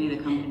wouldn't be the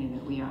company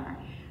that we are.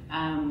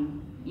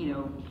 You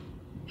know,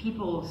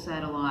 people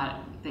said a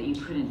lot that you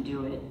couldn't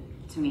do it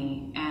to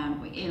me,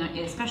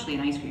 especially in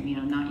ice cream, you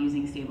know, not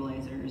using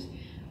stabilizers,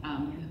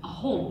 a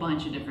whole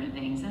bunch of different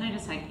things. And I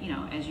just, like, you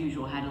know, as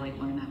usual, had to like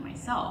learn that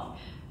myself.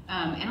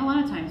 And a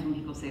lot of times when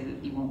people say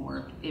that it won't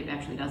work, it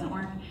actually doesn't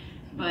work.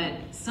 But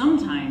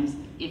sometimes,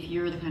 if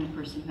you're the kind of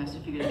person who has to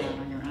figure it out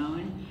on your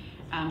own,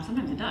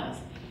 sometimes it does.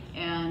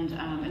 And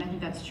I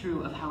think that's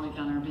true of how we've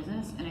done our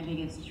business, and I think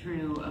it's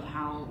true of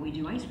how we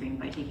do ice cream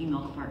by taking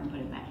milk apart and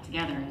putting it back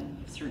together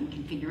in a certain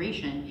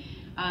configuration.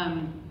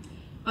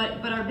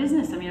 But our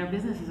business, I mean, our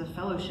business is a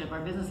fellowship.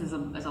 Our business is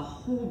a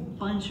whole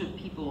bunch of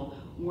people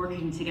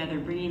working together,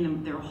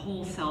 bringing their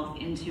whole self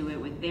into it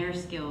with their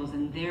skills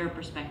and their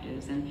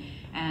perspectives,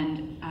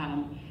 and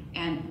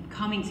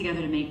coming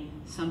together to make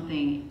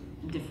something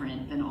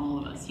different than all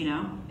of us, you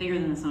know, bigger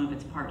than the sum of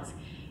its parts.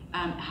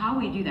 How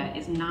we do that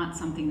is not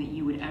something that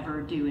you would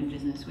ever do in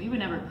business. We would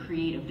never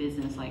create a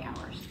business like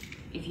ours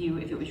if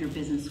it was your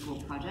business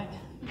school project,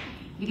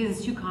 because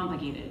it's too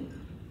complicated.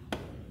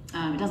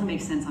 It doesn't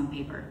make sense on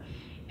paper.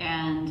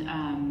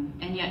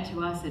 And yet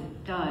to us it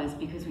does,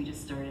 because we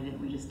just started it,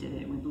 we just did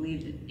it, we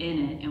believed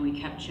in it, and we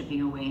kept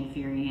chipping away and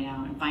figuring it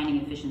out and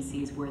finding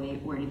efficiencies where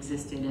it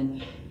existed,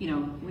 and, you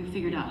know, we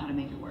figured out how to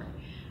make it work.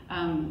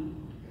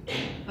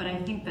 But I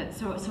think that,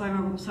 so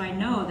I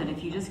know that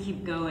if you just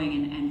keep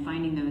going and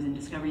finding those and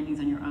discovering things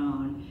on your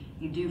own,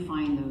 you do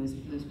find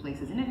those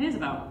places. And it is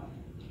about,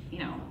 you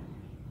know,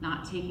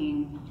 not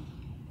taking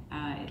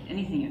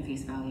anything at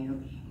face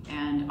value.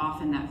 And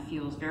often that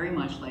feels very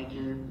much like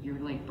you're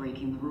like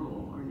breaking the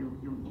rule, or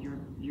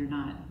you're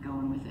not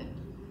going with it.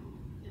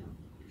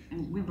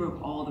 And we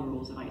broke all the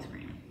rules of ice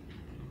cream.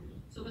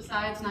 So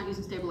besides not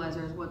using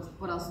stabilizers,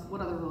 what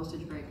other rules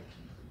did you break?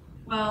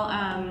 Well,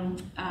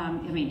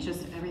 I mean,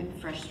 just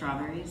fresh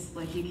strawberries.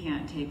 Like, you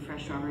can't take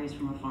fresh strawberries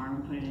from a farm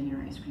and put it in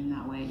your ice cream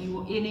that way.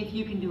 And if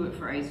you can do it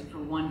for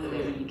one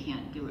flavor, you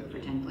can't do it for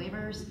 10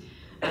 flavors.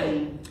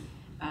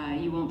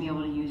 You won't be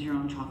able to use your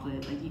own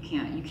chocolate. Like, you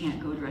can't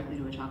go directly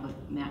to a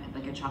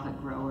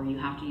chocolate grower. You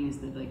have to use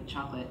the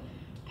chocolate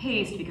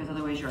paste, because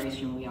otherwise your ice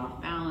cream will be off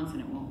balance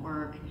and it won't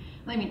work.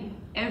 I mean,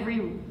 every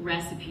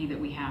recipe that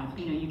we have,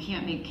 you know, you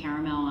can't make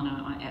caramel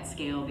at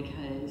scale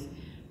because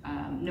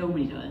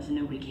nobody does and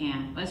nobody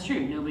can. That's true,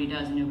 nobody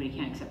does and nobody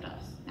can except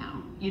us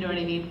now. You know what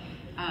I mean?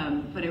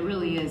 But it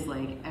really is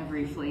like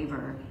every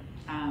flavor.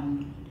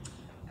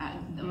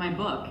 my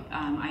book,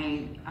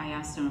 I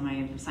asked some of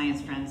my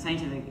science friends,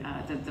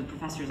 the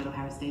professors at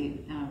Ohio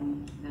State,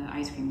 the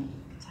ice cream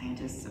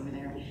scientists over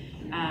there,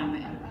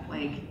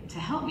 like to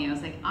help me. I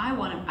was like,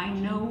 I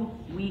know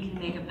we can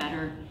make a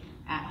better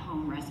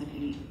at-home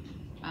recipe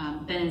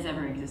than has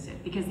ever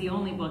existed, because the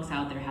only books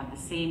out there have the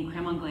same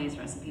creme anglaise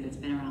recipe that's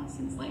been around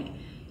since, like,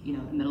 you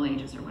know, the Middle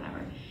Ages or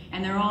whatever.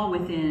 And they're all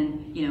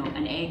within, you know,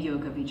 an egg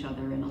yolk of each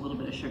other and a little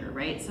bit of sugar,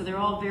 right? So they're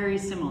all very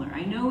similar.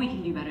 I know we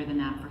can do better than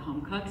that for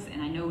home cooks,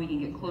 and I know we can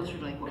get closer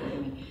to like what we're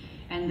doing.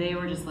 And they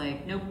were just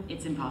like, nope,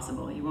 it's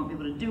impossible. You won't be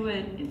able to do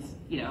it. It's,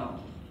 you know,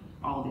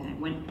 all these. I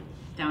went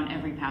down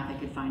every path I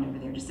could find over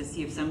there just to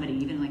see if somebody,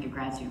 even like a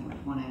grad student,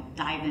 would want to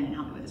dive in and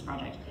help me with this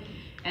project.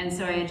 And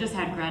so I had just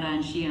had Greta,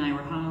 and she and I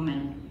were home,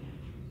 and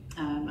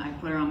I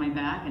put her on my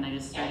back, and I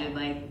just started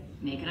like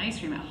making ice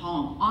cream at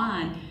home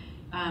on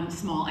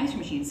small ice cream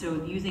machines,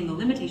 so using the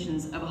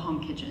limitations of a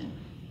home kitchen.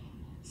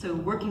 So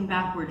working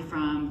backward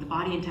from the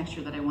body and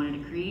texture that I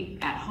wanted to create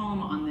at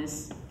home on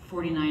this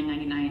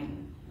 $49.99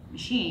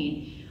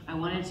 machine, I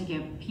wanted to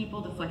give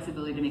people the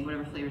flexibility to make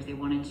whatever flavors they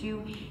wanted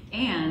to,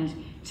 and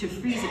to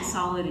freeze it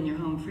solid in your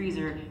home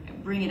freezer,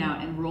 bring it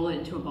out and roll it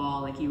into a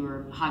ball like you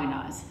were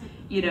Haagen-Dazs,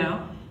 you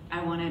know?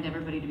 I wanted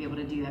everybody to be able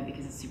to do that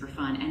because it's super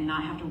fun and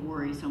not have to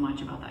worry so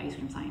much about the ice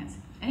cream science.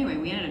 Anyway,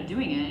 we ended up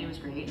doing it, it was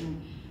great,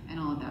 and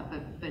all of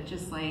that, but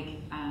just like,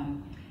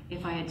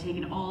 if I had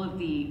taken all of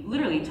the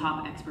literally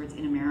top experts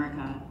in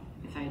America,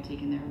 if I had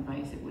taken their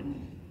advice, it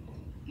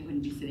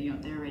wouldn't be sitting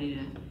out there ready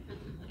to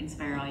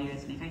inspire all you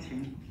guys to make ice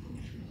cream.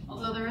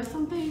 Although there is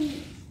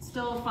something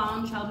still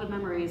fond childhood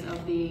memories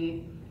of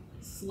the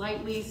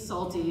slightly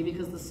salty,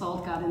 because the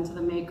salt got into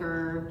the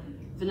maker,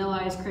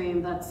 vanilla ice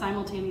cream that's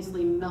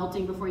simultaneously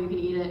melting before you can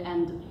eat it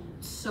and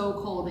so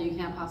cold that you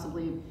can't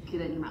possibly get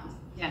it in your mouth.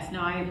 Yes,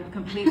 no, I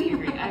completely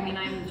agree. I mean,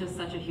 I'm just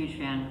such a huge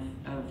fan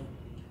of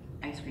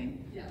ice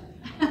cream. Yeah.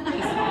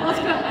 Let's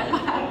go.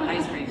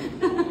 Ice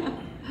cream.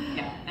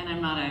 Yeah, and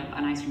I'm not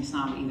an ice cream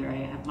snob either. I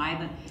have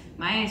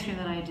my ice cream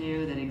that I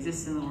do that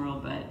exists in the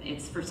world, but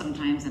it's for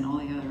sometimes, and all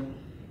the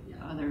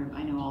other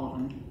I know all of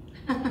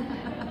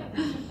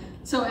them.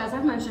 So as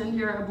I've mentioned,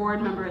 you're a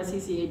board member at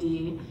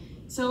CCAD.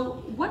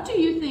 So what do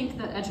you think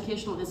that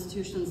educational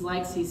institutions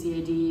like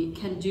CCAD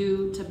can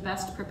do to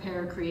best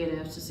prepare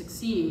creatives to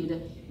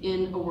succeed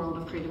in a world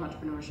of creative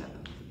entrepreneurship?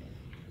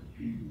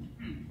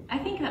 I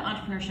think that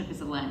entrepreneurship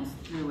is a lens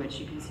through which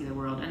you can see the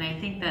world, and I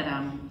think that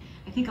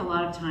I think a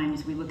lot of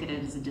times we look at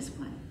it as a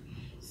discipline.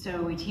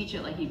 So we teach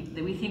it like we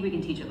think we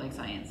can teach it like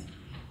science,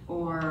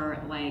 or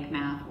like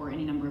math, or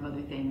any number of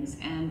other things,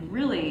 and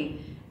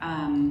really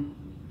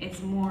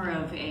it's more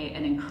of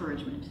an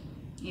encouragement.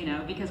 You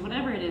know, because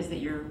whatever it is that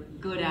you're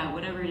good at,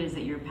 whatever it is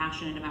that you're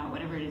passionate about,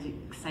 whatever it is that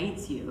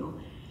excites you,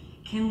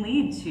 can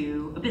lead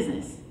to a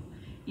business.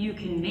 You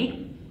can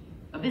make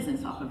a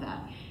business off of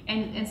that,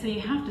 and so you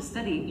have to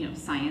study, you know,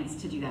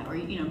 science to do that. Or,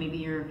 you know, maybe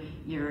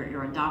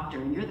you're a doctor,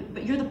 and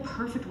but you're the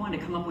perfect one to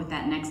come up with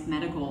that next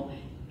medical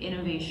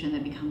innovation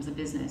that becomes a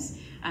business.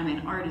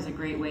 And art is a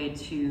great way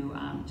to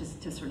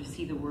just to sort of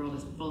see the world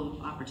as full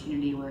of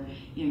opportunity, where,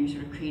 you know, your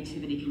sort of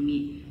creativity can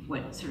meet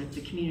what sort of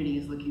the community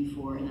is looking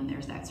for, and then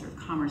there's that sort of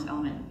commerce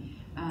element.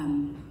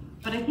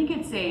 But I think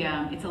it's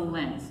a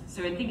lens.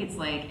 So I think it's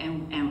like,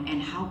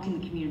 and how can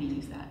the community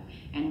use that?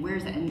 And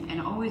where's that?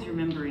 And always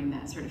remembering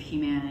that sort of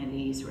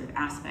humanity sort of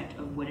aspect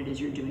of what it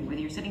is you're doing, whether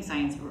you're studying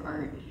science or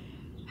art.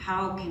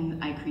 How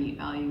can I create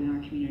value in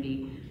our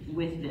community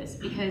with this?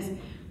 Because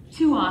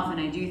too often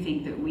I do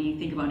think that we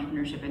think of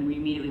entrepreneurship and we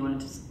immediately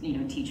want to, you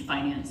know, teach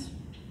finance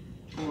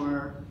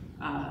or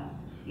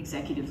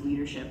executive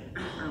leadership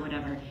or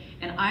whatever.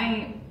 And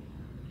I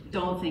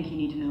don't think you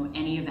need to know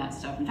any of that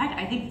stuff. In fact,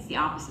 I think it's the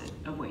opposite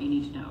of what you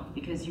need to know,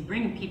 because you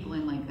bring people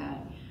in like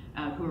that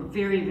who are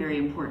very, very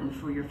important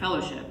for your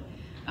fellowship,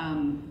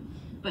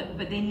 but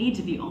they need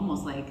to be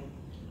almost like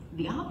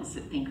the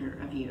opposite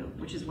thinker of you,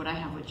 which is what I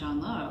have with John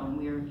Lowe, and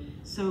we're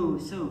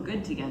so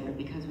good together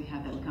because we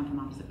have that. We come from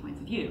opposite points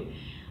of view.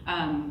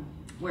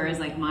 Whereas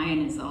like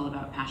mine is all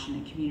about passion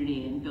and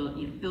community, and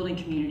building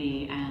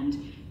community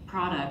and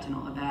product and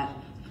all of that,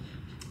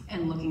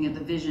 and looking at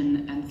the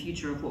vision and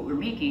future of what we're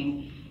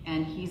making.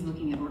 And he's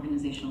looking at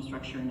organizational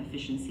structure and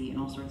efficiency and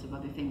all sorts of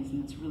other things,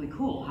 and it's really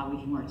cool how we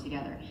can work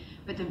together.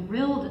 But to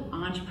build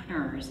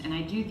entrepreneurs, and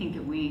I do think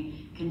that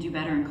we can do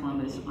better in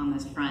Columbus on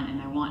this front,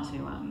 and I want to,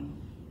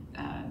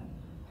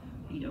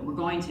 you know, we're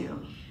going to.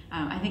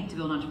 I think to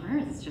build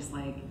entrepreneurs, it's just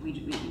like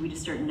we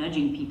just start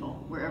nudging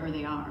people wherever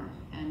they are,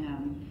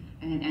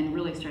 and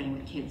really starting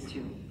with kids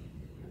too.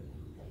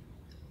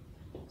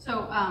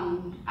 So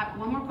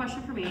one more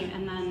question for me,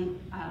 and then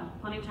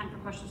plenty of time for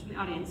questions from the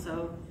audience.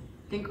 So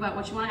think about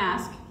what you want to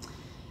ask.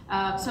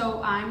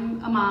 So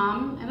I'm a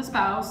mom and a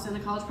spouse and a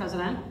college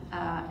president,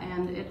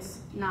 and it's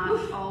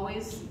not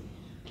always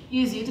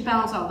easy to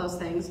balance all those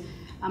things.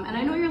 And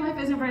I know your life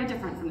isn't very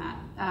different from that.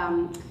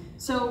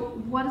 So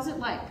what is it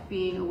like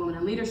being a woman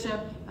in leadership?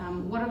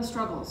 What are the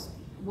struggles?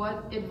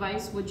 What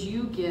advice would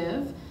you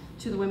give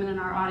to the women in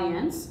our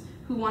audience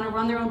who want to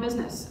run their own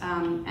business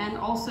and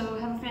also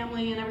have a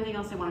family and everything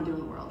else they want to do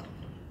in the world?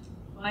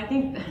 Well, I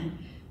think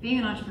being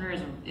an entrepreneur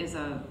is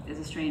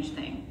a strange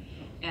thing,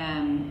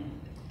 and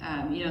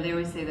you know, they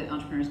always say that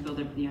entrepreneurs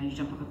you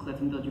jump off a cliff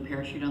and build your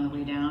parachute on the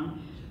way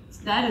down.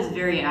 So that is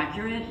very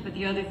accurate. But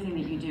the other thing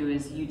that you do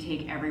is you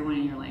take everyone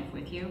in your life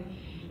with you,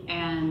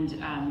 and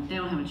they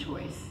don't have a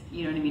choice.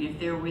 You know what I mean? If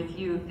they're with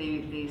you, if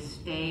they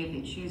stay, if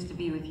they choose to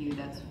be with you,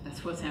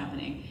 that's what's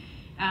happening.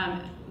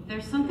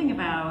 There's something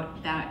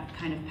about that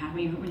kind of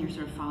passion, when you're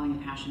sort of following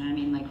a passion, I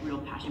mean like real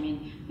passion. I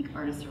mean, I think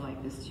artists are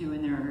like this too,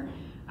 and there are,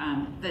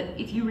 that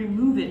if you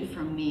remove it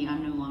from me,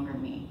 I'm no longer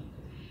me.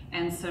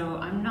 And so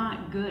I'm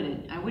not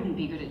I wouldn't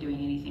be good at doing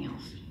anything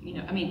else. You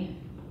know, I mean,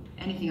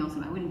 anything else,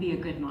 I wouldn't be a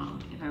good mom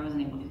if I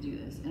wasn't able to do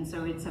this. And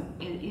so it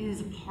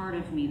is a part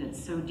of me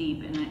that's so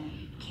deep and that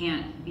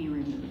can't be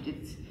removed.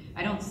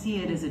 I don't see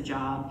it as a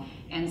job.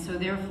 And so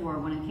therefore,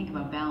 when I think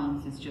about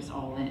balance, it's just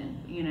all in,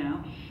 you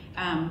know?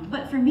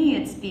 But for me,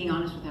 it's being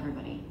honest with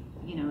everybody,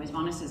 you know, as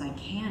honest as I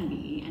can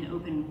be and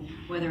open,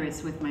 whether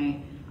it's with my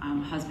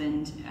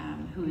husband,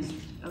 who's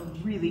a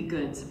really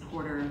good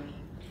supporter,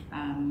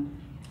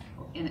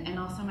 and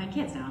also my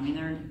kids now. I mean,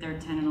 they're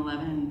 10 and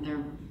 11, and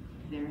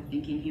they're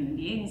thinking human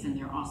beings, and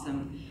they're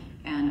awesome,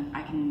 and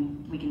I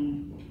can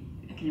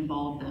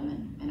involve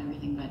them and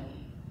everything. But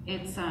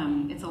it's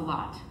a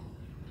lot.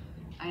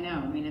 I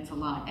know. I mean, it's a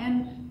lot,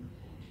 and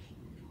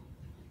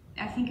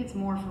I think it's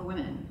more for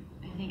women.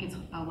 I think it's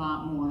a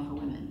lot more for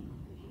women,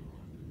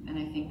 and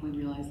I think we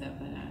realize that,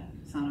 but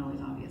it's not always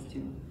obvious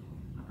to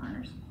our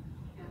partners.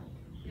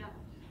 Yeah.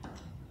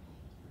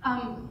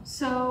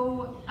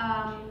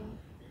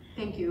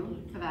 Thank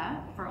you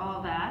for all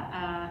of that,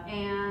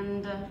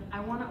 and I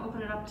want to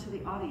open it up to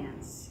the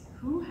audience.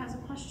 Who has a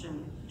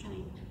question?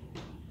 Jenny.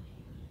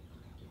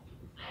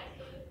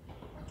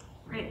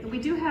 Great. We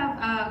do have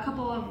a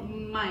couple of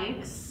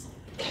mics,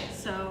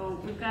 so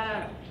we've got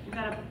a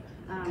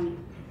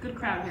good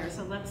crowd here.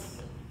 So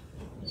let's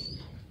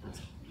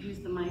use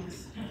the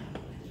mics.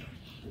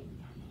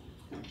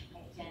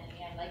 Hey Jenny,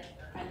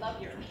 I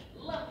love your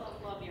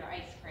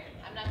ice cream.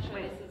 I'm not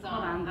sure this is on.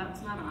 Hold on,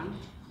 that's not on.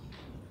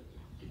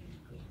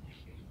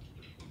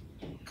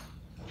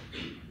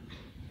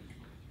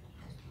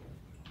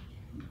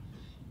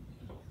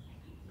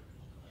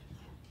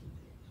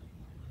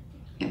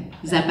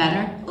 Is that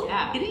better?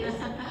 Yeah. It is.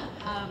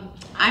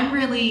 I'm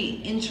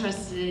really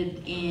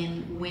interested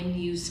in when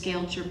you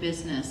scaled your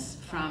business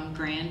from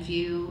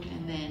Grandview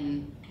and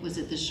then was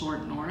it the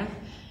Short North?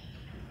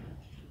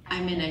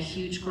 I'm in a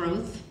huge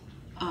growth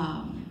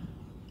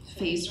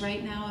phase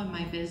right now in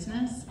my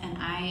business, and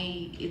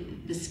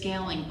the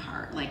scaling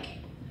part, like,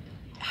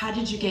 how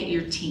did you get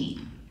your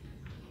team?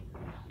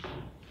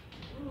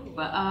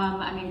 But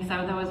I mean, because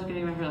that was going to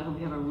be my I hope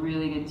we have a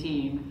really good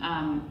team.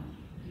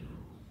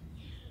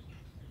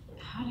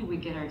 How did we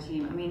get our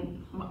team? I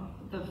mean,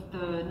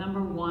 the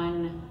number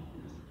one,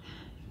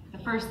 the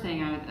first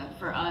thing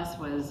for us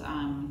was,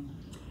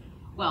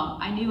 well,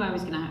 I knew I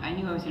was gonna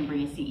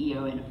bring a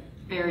CEO in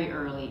very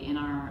early in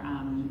our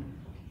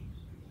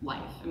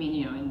life. I mean,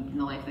 you know, in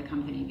the life of the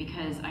company,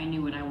 because I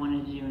knew what I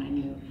wanted to do and I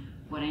knew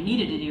what I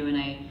needed to do, and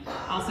I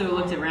also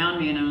looked around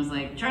me and I was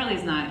like,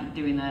 Charlie's not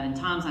doing that and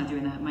Tom's not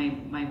doing that.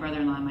 My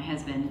brother-in-law and my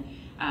husband,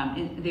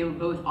 they were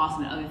both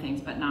awesome at other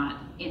things, but not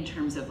in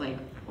terms of like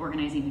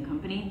organizing the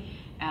company.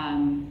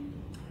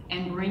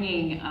 And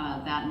bringing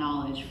that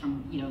knowledge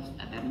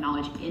that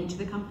knowledge into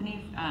the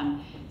company.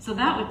 So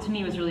that to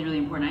me was really, really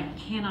important. I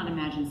cannot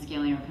imagine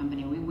scaling our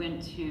company. We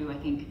went to, I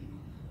think,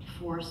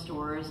 4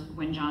 stores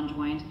when John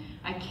joined.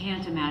 I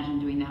can't imagine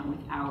doing that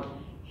without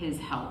his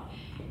help.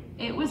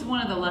 It was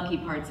one of the lucky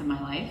parts of my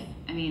life.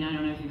 I mean, I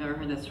don't know if you've ever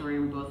heard that story.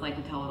 We both like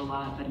to tell it a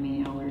lot, but I mean,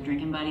 you know, we were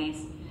drinking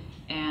buddies,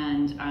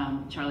 and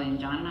Charlie and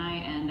John and I,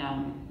 and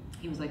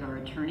he was like our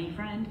attorney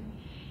friend.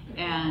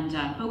 And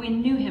but we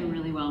knew him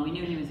really well. We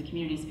knew he was a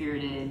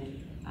community-spirited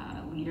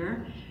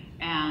leader,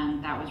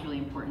 and that was really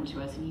important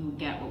to us. And he would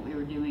get what we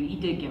were doing. He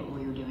did get what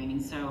we were doing,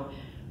 and so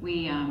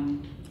we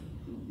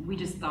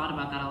just thought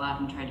about that a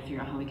lot and tried to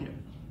figure out how we could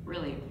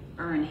really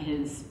earn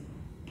his,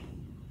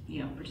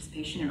 you know,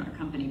 participation in our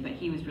company. But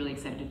he was really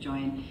excited to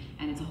join,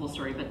 and it's a whole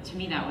story. But to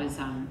me, that was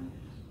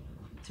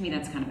to me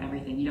that's kind of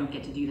everything. You don't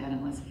get to do that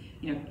unless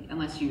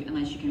you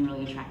can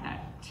really attract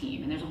that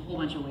team. And there's a whole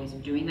bunch of ways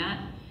of doing that.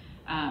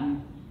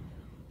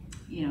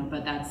 You know,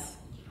 but that's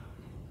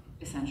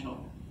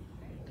essential.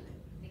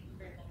 Thank you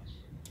very much.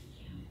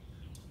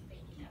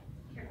 Thank you.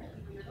 Here,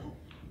 in the middle.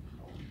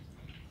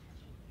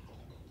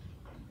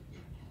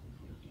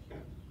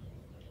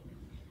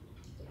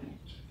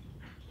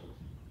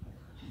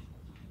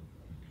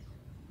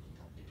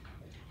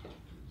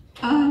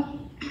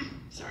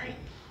 Sorry.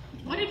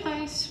 What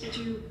advice would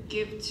you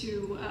give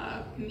to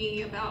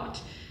me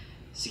about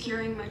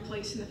securing my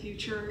place in the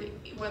future,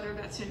 whether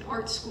that's in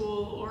art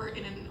school or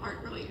in an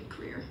art-related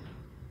career?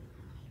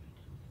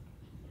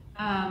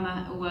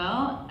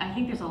 Well, I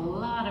think there's a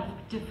lot of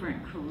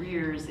different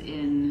careers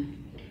in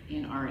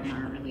art and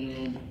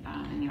art-related,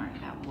 in the art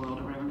that world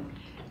or whatever.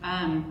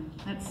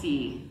 Let's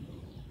see.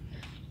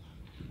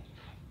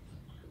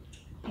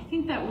 I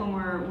think that when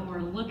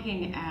we're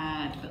looking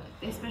at,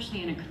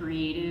 especially in a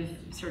creative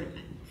sort of,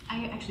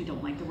 I actually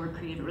don't like the word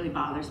creative. It really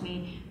bothers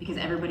me because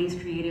everybody's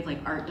creative. Like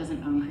art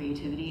doesn't own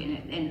creativity,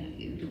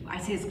 and I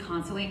say this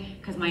constantly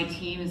because my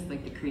team is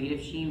like the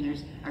creative team.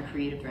 There's our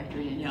creative director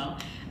Danielle,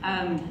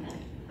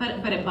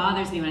 but it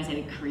bothers me when I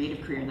say the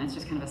creative career, and that's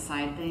just kind of a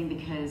side thing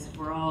because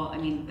we're all, I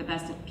mean, the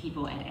best of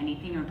people at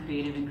anything are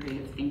creative and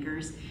creative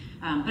thinkers.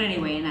 But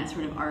anyway, in that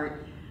sort of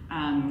art,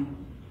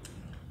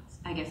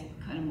 I guess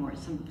kind of more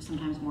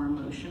sometimes more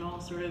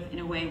emotional sort of in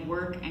a way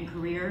work and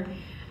career.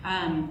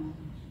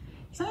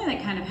 Something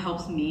that kind of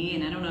helps me,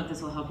 and I don't know if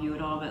this will help you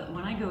at all, but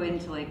when I go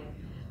into like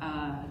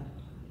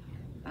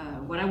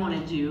what I want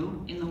to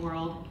do in the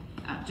world,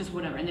 just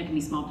whatever, and there can be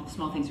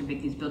small things or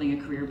big things, building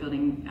a career,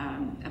 building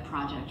a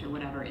project or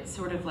whatever. It's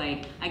sort of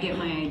like I get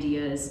my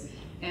ideas,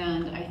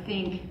 and I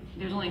think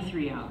there's only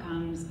 3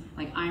 outcomes.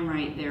 Like I'm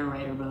right, they're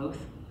right, or both,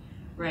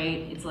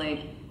 right? It's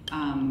like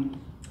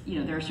you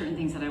know, there are certain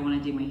things that I want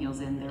to dig my heels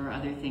in. There are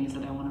other things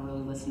that I want to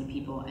really listen to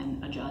people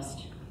and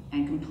adjust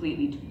and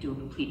completely do a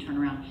complete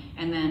turnaround.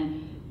 And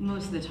then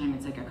most of the time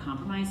it's like a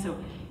compromise. So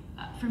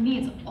for me,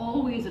 it's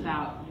always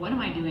about what am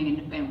I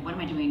doing and what am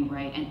I doing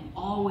right, and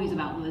always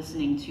about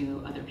listening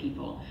to other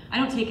people. I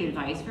don't take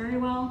advice very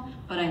well,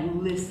 but I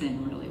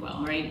listen really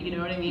well, right? You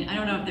know what I mean? I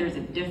don't know if there's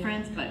a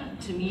difference, but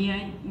to me,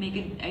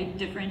 I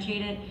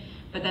differentiate it.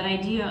 But that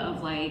idea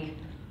of like,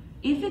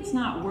 if it's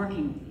not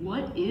working,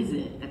 what is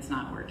it that's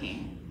not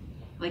working?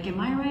 Like,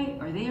 am I right?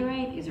 Are they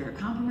right? Is there a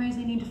compromise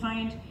they need to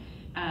find?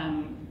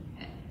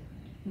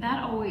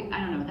 That always, I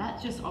don't know,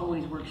 that just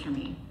always works for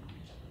me.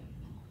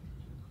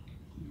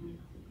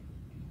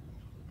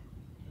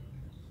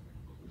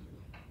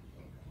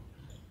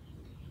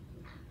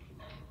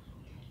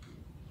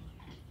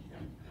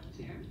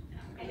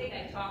 I think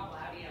I talk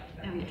loud enough.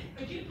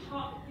 Could you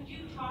talk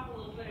a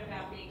little bit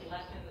about being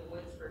left in the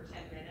woods for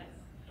 10 minutes?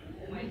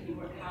 When you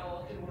were, how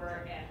old you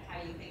were, and how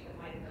you think it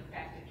might have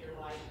affected your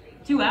life?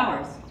 2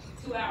 hours.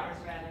 2 hours,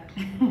 rather.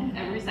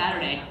 Every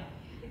Saturday.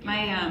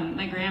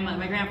 My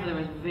grandfather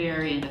was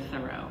very into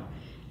Thoreau,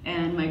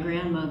 and my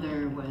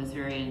grandmother was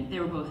very. They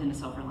were both into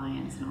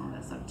self-reliance and all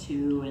that stuff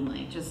too, and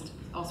like just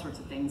all sorts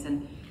of things.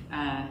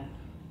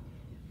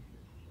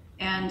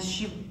 And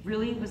she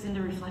really was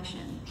into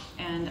reflection,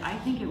 and I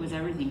think it was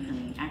everything for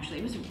me. Actually,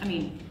 it was. I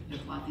mean,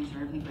 there's a lot of things for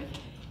everything, but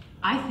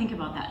I think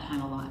about that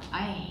time a lot.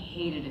 I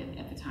hated it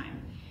at the time.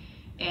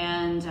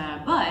 And,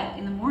 but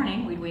in the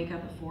morning, we'd wake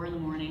up at 4 in the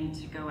morning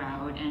to go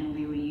out, and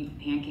we would eat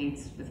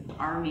pancakes with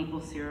our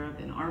maple syrup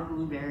and our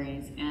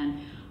blueberries.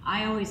 And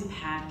I always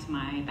packed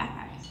my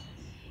backpack.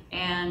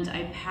 And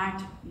I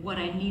packed what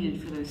I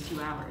needed for those 2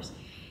 hours.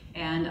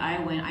 And I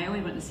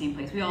always went to the same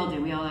place. We all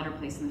did. We all had our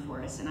place in the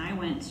forest. And I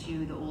went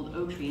to the old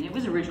oak tree, and it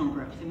was original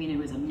growth. I mean, it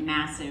was a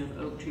massive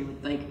oak tree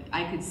with, like,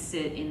 I could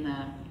sit in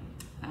the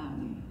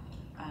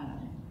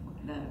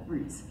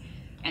roots.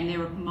 And they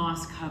were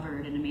moss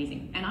covered and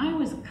amazing. And I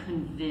was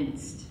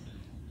convinced,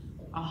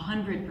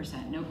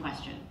 100%, no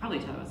question, probably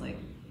till I was like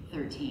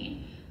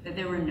 13, that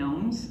there were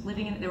gnomes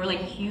living in, there were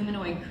like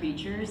humanoid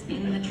creatures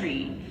in the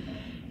tree.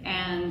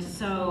 And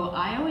so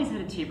I always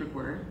had a tape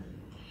recorder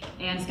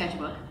and a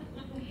sketchbook.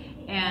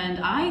 And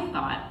I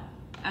thought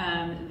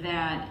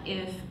that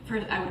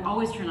I would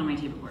always turn on my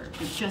tape recorder,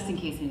 just in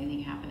case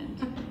anything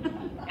happened.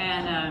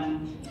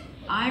 And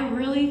I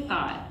really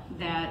thought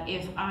that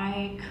if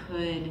I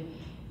could,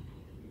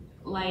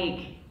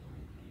 like,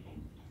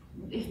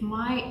 if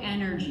my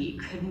energy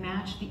could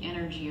match the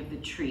energy of the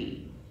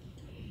tree,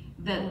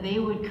 that they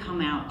would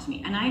come out to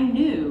me. And I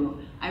knew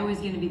I was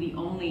going to be the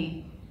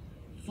only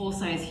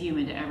full-size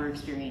human to ever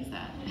experience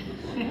that.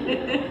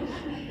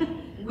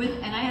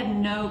 And I had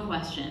no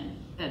question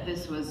that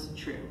this was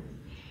true.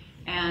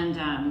 And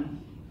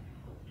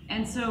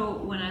so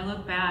when I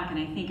look back and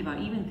I think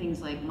about even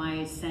things like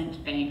my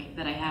scent bank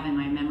that I have in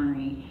my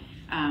memory,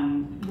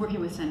 working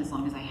with scent as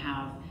long as I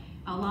have,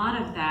 a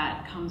lot of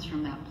that comes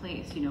from that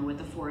place, you know, what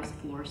the forest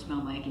floor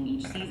smelled like in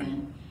each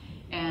season,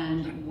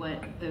 and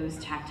what those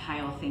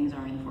tactile things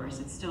are in the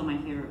forest. It's still my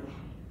favorite,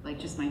 like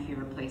just my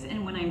favorite place.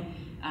 And when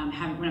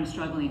I'm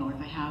struggling, or if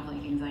I have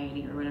like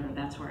anxiety or whatever,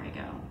 that's where I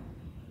go.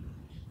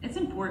 It's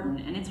important,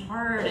 and it's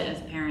hard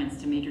as parents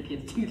to make your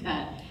kids do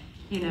that,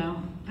 you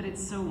know, but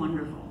it's so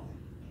wonderful.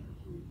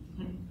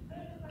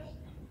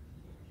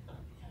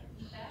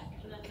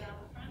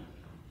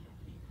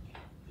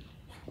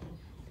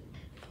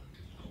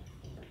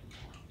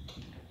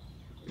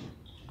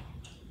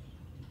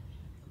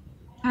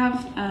 I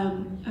have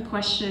a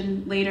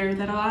question later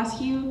that I'll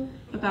ask you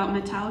about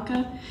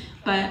Metallica,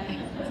 but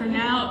for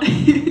now,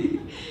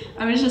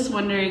 I was just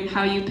wondering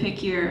how you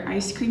pick your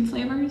ice cream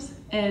flavors,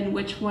 and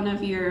which one of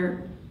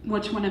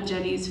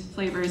Jeni's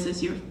flavors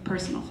is your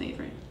personal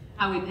favorite?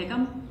 How we pick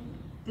them,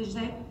 did you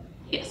say?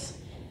 Yes.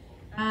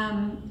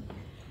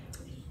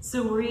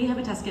 So we have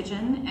a test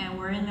kitchen, and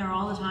we're in there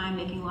all the time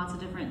making lots of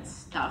different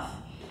stuff.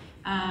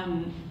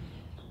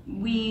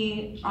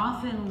 We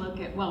often look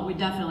at, well, we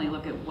definitely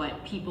look at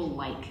what people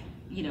like,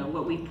 you know,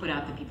 what we put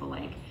out that people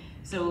like.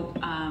 So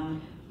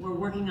we're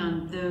working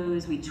on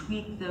those. We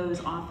tweak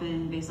those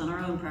often based on our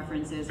own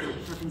preferences, or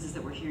preferences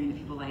that we're hearing that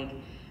people like.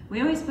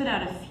 We always put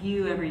out a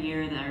few every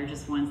year that are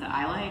just ones that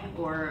I like,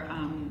 or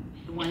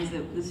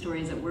the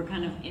stories that we're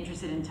kind of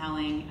interested in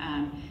telling,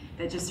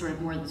 that just sort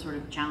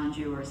of challenge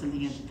you, or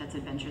something that's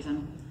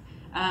adventuresome.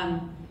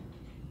 And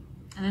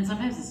then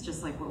sometimes it's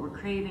just like what we're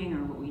craving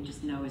or what we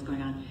just know is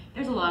going on.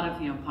 There's a lot of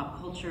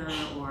pop culture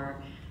or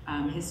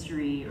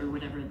history or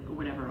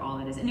whatever all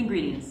it is, and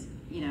ingredients,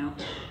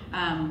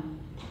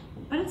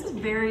 But it's a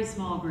very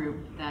small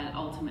group that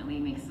ultimately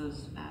makes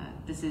those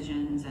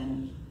decisions,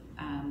 and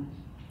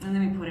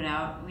then we put it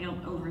out. We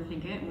don't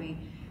overthink it. We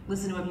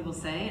listen to what people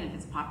say, and if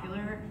it's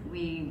popular,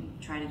 we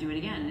try to do it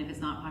again. And if it's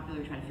not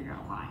popular, we try to figure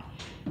out why.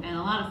 And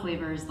a lot of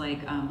flavors like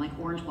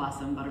orange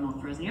blossom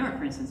buttermilk frozen New York,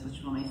 for instance, which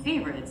is one of my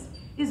favorites,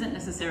 isn't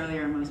necessarily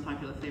our most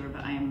popular flavor,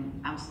 but I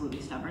am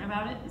absolutely stubborn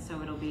about it, and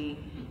so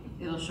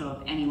it'll show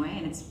up anyway,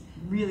 and it's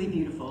really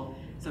beautiful.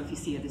 So if you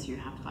see it this year,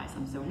 you have to buy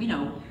some. So we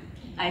know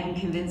I can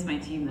convince my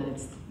team that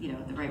it's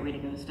the right way to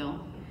go still.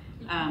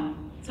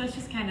 So it's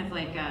just kind of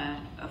like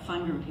a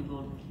fun group of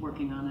people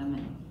working on them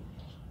and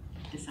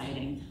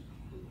deciding.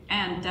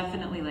 And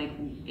definitely, like,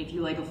 if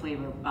you like a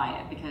flavor, buy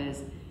it,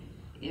 because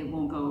it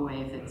won't go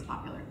away if it's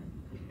popular.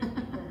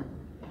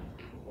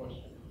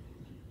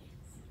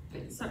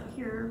 So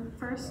here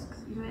first,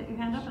 you had your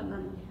hand up, and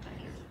then back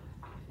here.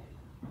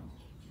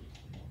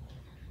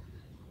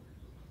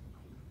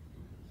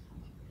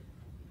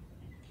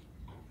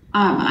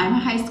 I'm a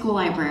high school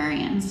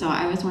librarian, so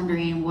I was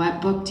wondering,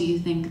 what book do you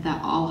think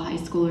that all high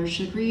schoolers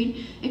should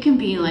read? It can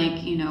be like,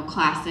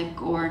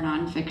 classic or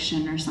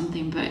nonfiction or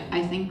something, but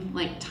I think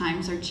like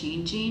times are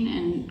changing,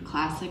 and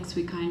classics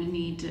we kind of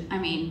need to,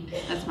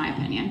 that's my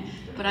opinion,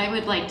 but I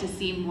would like to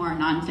see more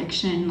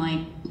nonfiction,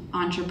 like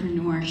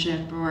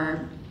entrepreneurship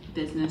or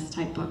business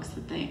type books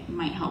that they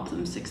might help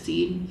them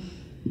succeed.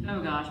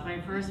 Oh gosh, I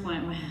first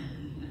went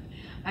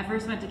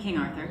to King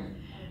Arthur.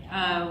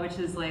 Which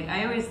is like,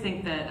 I always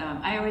think that,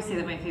 I always say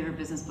that my favorite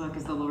business book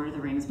is the Lord of the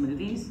Rings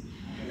movies,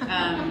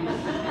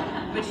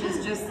 which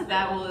is just,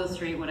 that will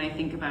illustrate what I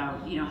think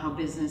about, how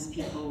business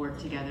people work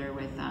together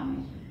with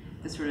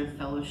the sort of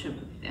fellowship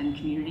and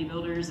community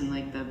builders and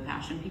like the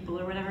passion people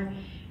or whatever.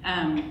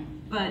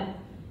 But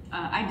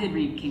I did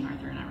read King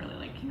Arthur, and I really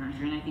like King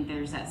Arthur, and I think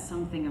there's that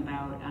something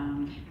about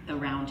the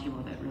round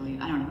table that really,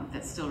 I don't know if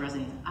that still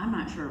resonates. I'm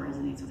not sure it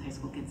resonates with high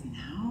school kids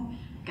now,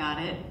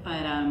 got it,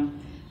 but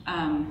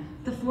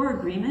the 4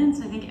 Agreements,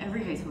 I think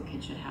every high school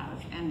kid should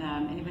have. And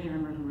anybody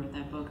remember who wrote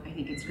that book? I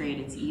think it's great.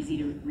 It's easy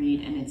to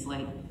read, and it's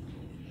like,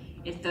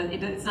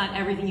 it's not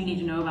everything you need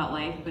to know about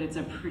life, but it's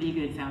a pretty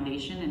good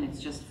foundation, and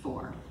it's just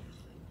 4.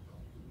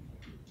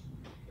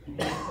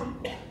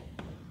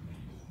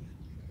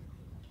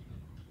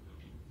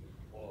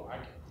 Well, I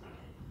can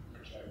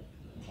project.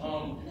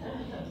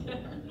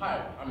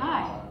 Hi,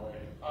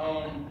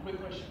 I'm quick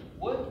question.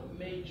 What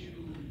made you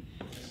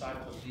decide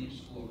to leave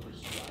school and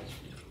pursue high school,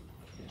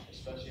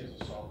 especially as a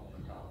sophomore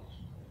in college?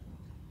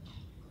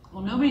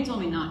 Well, nobody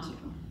told me not to,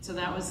 so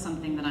that was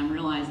something that I'm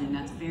realizing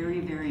that's very,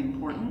 very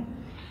important.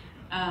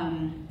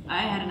 I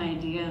had an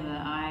idea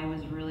that I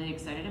was really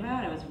excited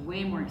about. I was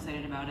way more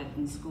excited about it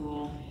than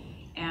school,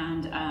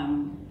 and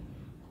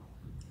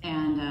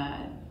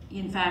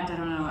in fact, I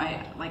don't know,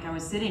 I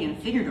was sitting in a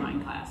figure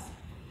drawing class,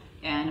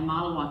 and a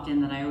model walked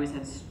in that I always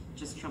had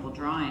just trouble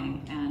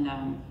drawing,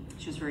 and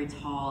she was very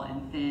tall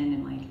and thin,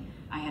 and like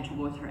I had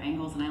trouble with her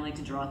angles, and I like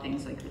to draw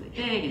things like really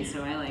big, and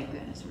so I like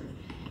sort of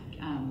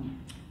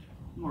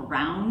more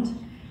round,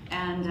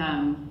 and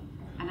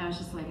I was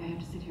just like, I have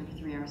to sit here for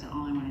 3 hours, and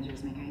all I want to do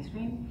is make ice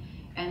cream.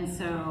 And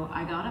so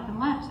I got up and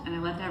left, and I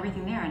left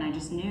everything there, and I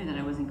just knew that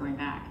I wasn't going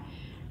back.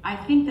 I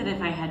think that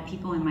if I had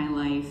people in my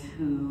life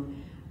who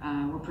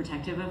were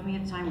protective of me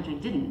at the time, which I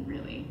didn't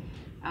really,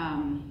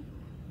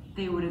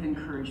 they would have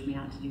encouraged me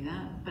not to do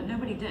that, but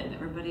nobody did.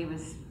 Everybody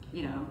was,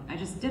 I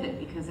just did it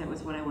because that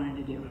was what I wanted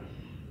to do.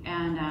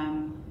 And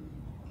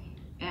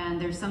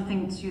there's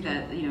something to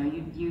that,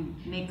 you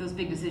make those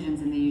big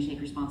decisions and then you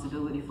take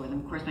responsibility for them.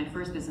 Of course, my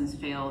first business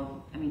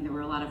failed. I mean, there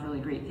were a lot of really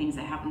great things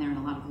that happened there and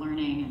a lot of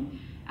learning, and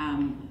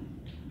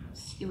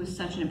it was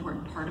such an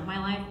important part of my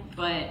life,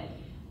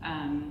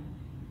 and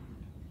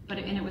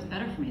it was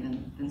better for me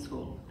than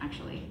school,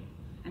 actually.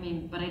 I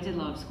mean, but I did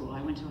love school.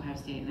 I went to Ohio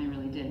State, and I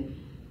really did.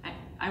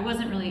 I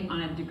wasn't really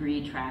on a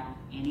degree track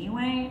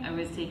anyway. I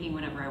was taking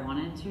whatever I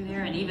wanted to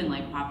there, and even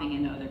like popping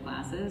into other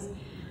classes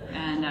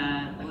and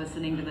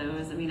listening to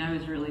those. I mean, I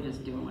was really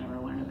just doing whatever I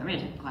wanted to. I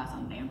took a class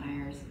on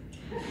vampires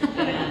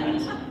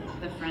and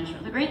the French.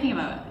 The great thing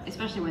about,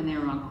 especially when they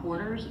were on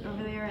quarters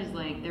over there, is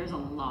like there's a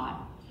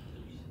lot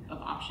of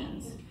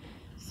options.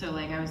 So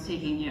like I was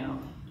taking,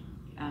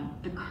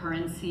 the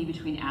currency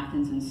between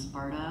Athens and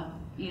Sparta,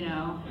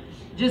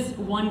 just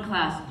one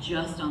class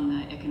just on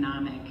the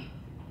economic,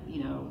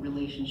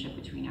 relationship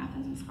between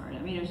Athens and Sparta.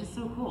 I mean, it was just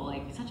so cool,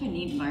 like such a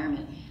neat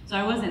environment. So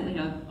I wasn't,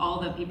 all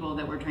the people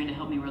that were trying to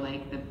help me were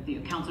like,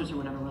 the counselors or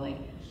whatever were like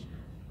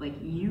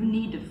you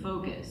need to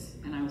focus.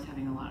 And I was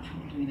having a lot of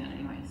trouble doing that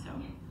anyway, so.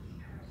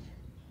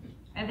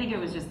 I think it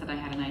was just that I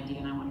had an idea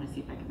and I wanted to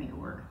see if I could make it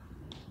work.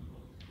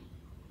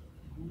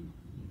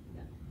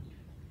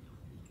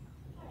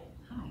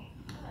 Hi.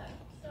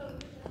 So you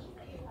mentioned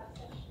that you had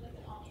such like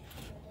an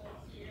entrepreneurial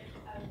experience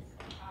as a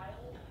child.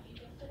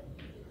 Even if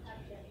you didn't have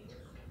Jeni's,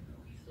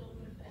 you still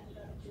would have ended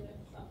up doing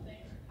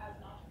something as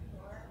an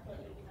entrepreneur, but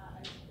maybe not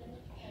ice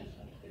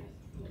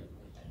cream.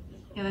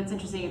 Yeah, that's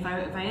interesting. If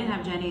I didn't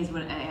have Jeni's,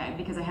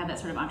 because I had that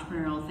sort of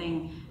entrepreneurial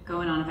thing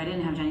going on, if I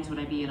didn't have Jeni's, would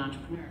I be an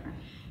entrepreneur?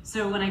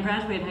 So when I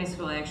graduated high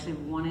school, I actually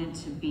wanted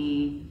to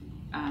be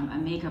a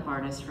makeup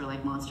artist for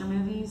like monster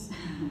movies.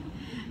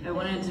 I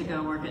wanted to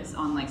go work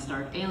on like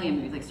alien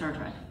movies, like Star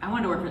Trek. I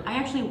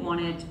actually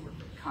wanted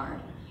Picard.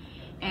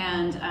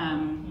 And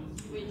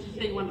Wait, did you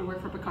say you wanted to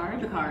work for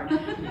Picard? Picard.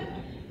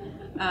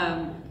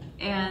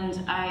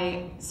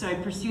 So I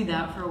pursued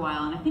that for a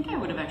while, and I think I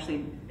would have actually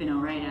been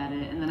all right at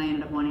it. And then I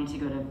ended up wanting to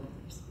go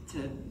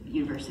to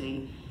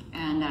university,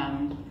 and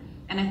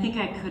I think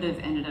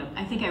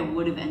I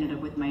would have ended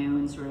up with my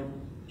own sort of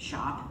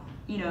shop,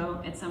 you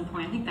know, at some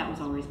point. I think that was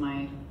always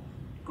my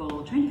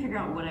goal, trying to figure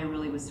out what I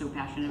really was so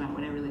passionate about,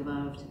 what I really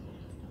loved,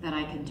 that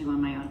I could do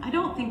on my own. I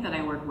don't think that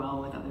I work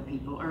well with other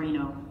people, or, you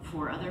know,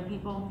 for other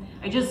people.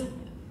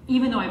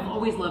 Even though I've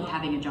always loved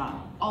having a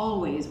job,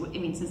 always, I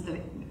mean, since the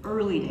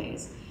early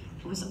days,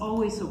 I was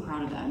always so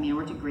proud of that. I mean, I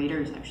worked at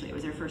Graders, actually. I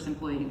was their first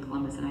employee in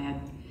Columbus, and I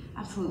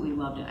absolutely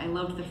loved it. I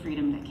loved the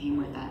freedom that came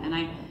with that. And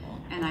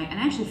I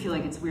actually feel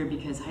like it's weird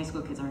because high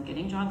school kids aren't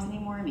getting jobs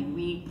anymore. I mean,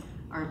 we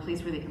are a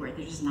place where they could work.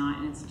 They're just not,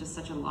 and it's just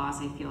such a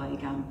loss, I feel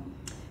like.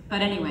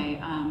 But anyway,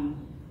 I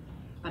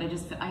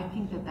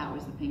think that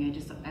was the thing.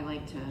 I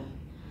like to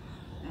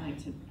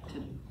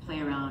play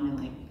around and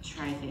like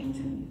try things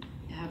and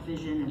have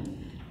vision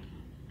and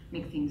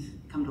make things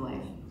come to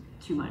life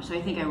too much. So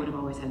I think I would have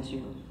always had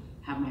to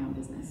have my own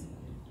business.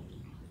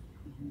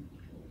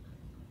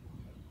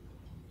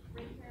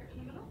 Right here in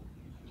the middle.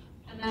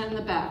 And then in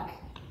the back.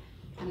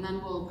 And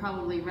then we'll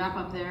probably wrap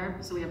up there,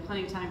 so we have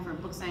plenty of time for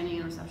book signing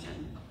and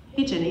reception.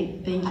 Hey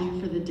Jeni, thank you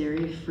for the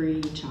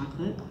dairy-free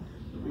chocolate.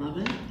 Love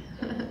it.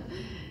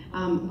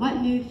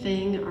 What new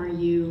thing are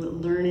you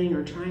learning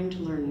or trying to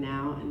learn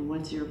now, and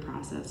what's your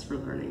process for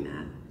learning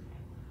that?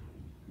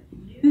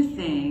 New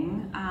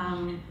thing, I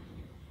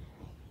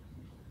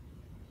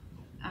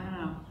don't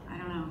know.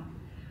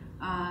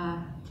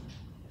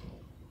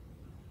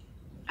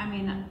 I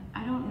mean,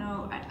 I don't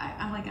know.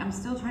 I'm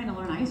still trying to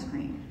learn ice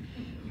cream.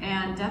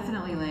 And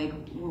definitely, like,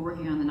 we're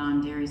working on the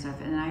non-dairy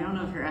stuff. And I don't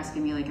know if you're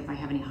asking me, like, if I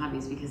have any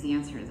hobbies, because the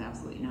answer is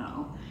absolutely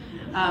no.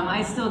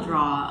 I still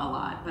draw a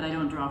lot, but I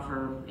don't draw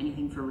for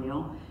anything for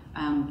real.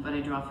 But I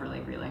draw for,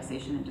 like,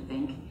 relaxation and to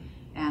think.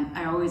 And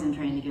I always am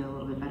trying to get a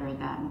little bit better at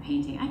that and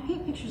painting. I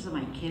paint pictures of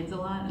my kids a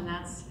lot, and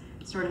that's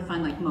sort of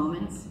fun, like,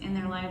 moments in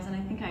their lives. And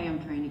I think I am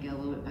trying to get a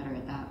little bit better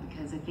at that,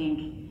 because I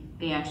think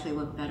they actually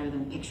look better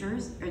than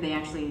pictures, or they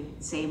actually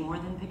say more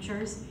than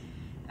pictures.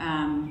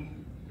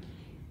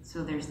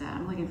 So there's that.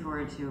 I'm looking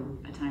forward to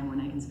a time when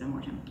I can spend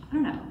more time. I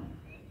don't know.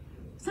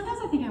 Sometimes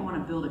I think I want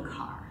to build a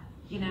car,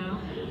 you know?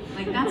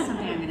 Like, that's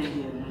something I'm going to do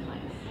in my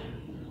life.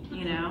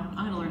 You know?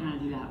 I'm going to learn how to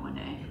do that one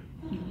day.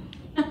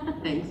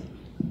 Thanks.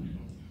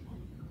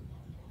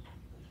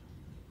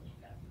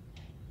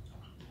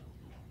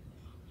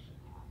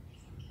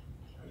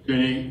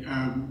 Jeni,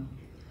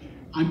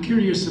 I'm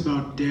curious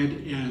about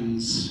dead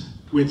ends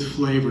with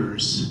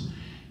flavors.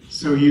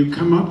 So you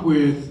come up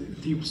with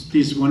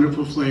these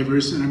wonderful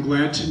flavors, and I'm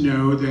glad to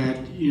know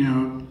that, you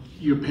know,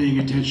 you're paying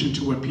attention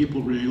to what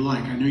people really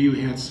like. I know you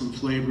had some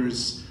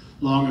flavors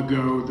long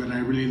ago that I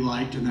really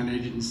liked, and then I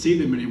didn't see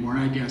them anymore.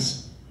 I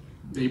guess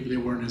they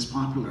weren't as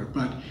popular.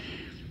 But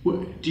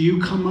do you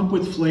come up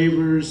with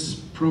flavors,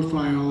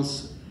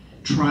 profiles,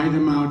 try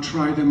them out,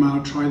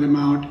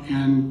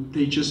 and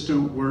they just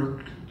don't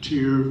work to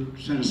your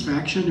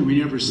satisfaction, and we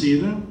never see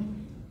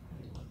them?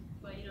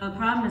 Well, you know, the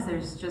problem is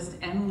there's just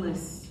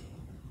endless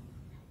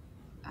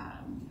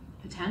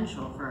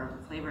potential for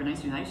flavor in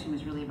ice cream. Ice cream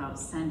is really about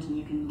scent, and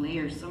you can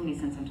layer so many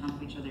scents on top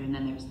of each other, and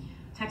then there's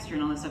texture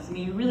and all this stuff. I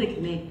mean, you really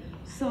can make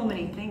so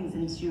many things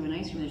into an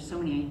ice cream. There's so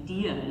many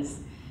ideas.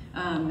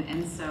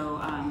 And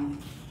so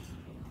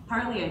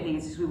partly I think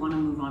it's just we want to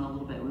move on a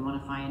little bit. We want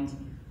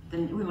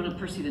to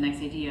pursue the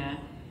next idea.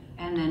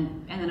 And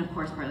then of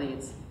course partly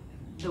it's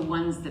the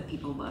ones that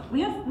people love.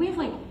 We have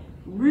like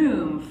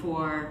room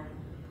for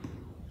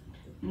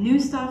new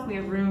stuff, we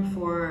have room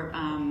for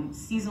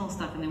seasonal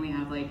stuff, and then we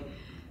have like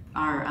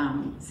our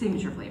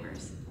signature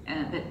flavors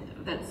that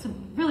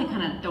really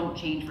kind of don't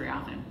change very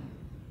often.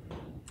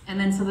 And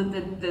then so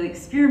the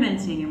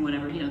experimenting and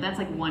whatever, you know, that's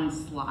like one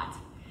slot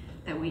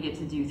that we get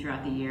to do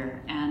throughout the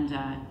year. And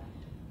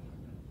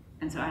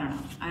so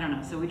I don't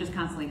know. So we're just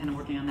constantly kind of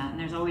working on that, and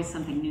there's always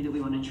something new that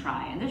we want to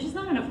try. And there's just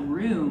not enough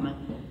room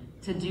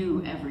to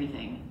do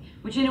everything,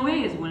 which in a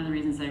way is one of the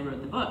reasons I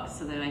wrote the book,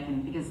 so that I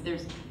can, because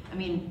there's, I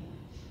mean,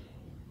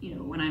 you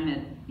know, when I'm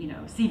at, you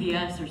know,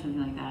 CVS or something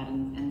like that,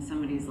 and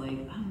somebody's like,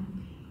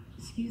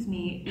 excuse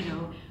me, you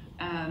know,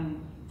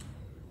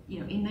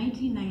 in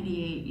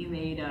 1998 you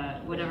made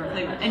whatever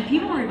flavor, and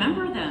people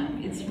remember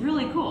them. It's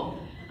really cool.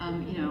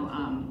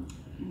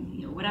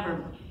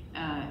 whatever,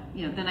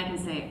 then I can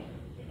say,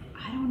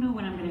 I don't know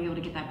when I'm going to be able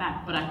to get that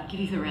back, but I can give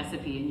you the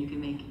recipe, and you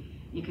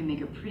can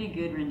make a pretty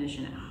good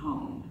rendition at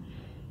home,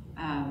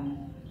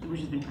 which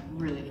has been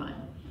really fun.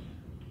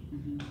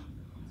 Mm-hmm.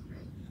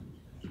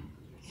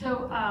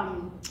 So,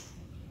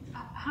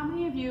 how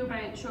many of you,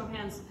 by show of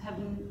hands,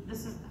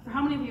 for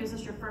how many of you is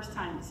this your first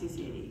time at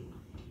CCAD?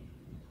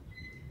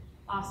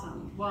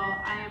 Awesome. Well,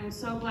 I am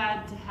so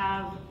glad to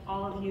have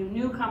all of you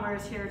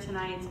newcomers here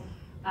tonight,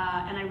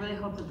 and I really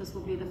hope that this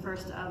will be the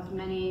first of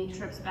many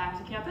trips back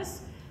to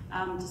campus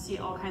to see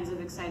all kinds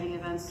of exciting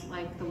events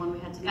like the one we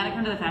had today. Gotta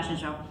come to the fashion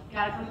show.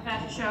 Gotta come to the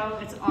fashion show.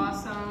 It's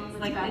awesome.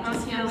 Like, back it on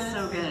just feels campus.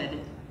 so good.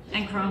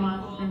 And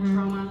Chroma. Cool.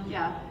 Chroma,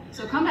 yeah.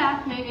 So come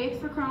back May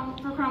 8th for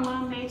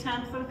Chroma, May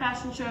 10th for the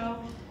fashion show.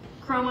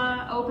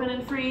 Chroma, open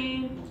and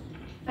free.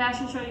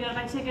 Fashion show, you gotta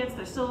buy tickets.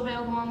 They're still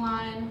available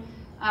online.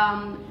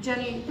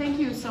 Jeni, thank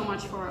you so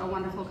much for a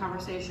wonderful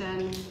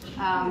conversation.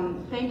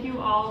 Thank you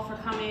all for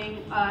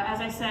coming.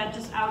 As I said,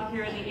 just out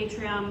here in the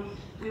atrium,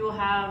 we will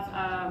have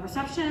a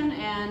reception,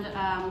 and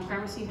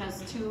Gramercy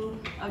has 2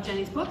 of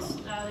Jeni's books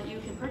that you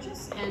can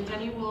purchase, and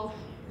Jeni will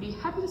be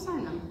happy to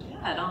sign them.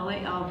 Yeah, and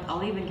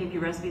I'll even give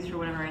you recipes for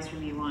whatever ice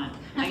cream you want.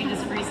 I can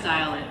just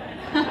freestyle it.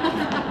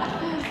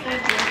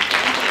 Thank you.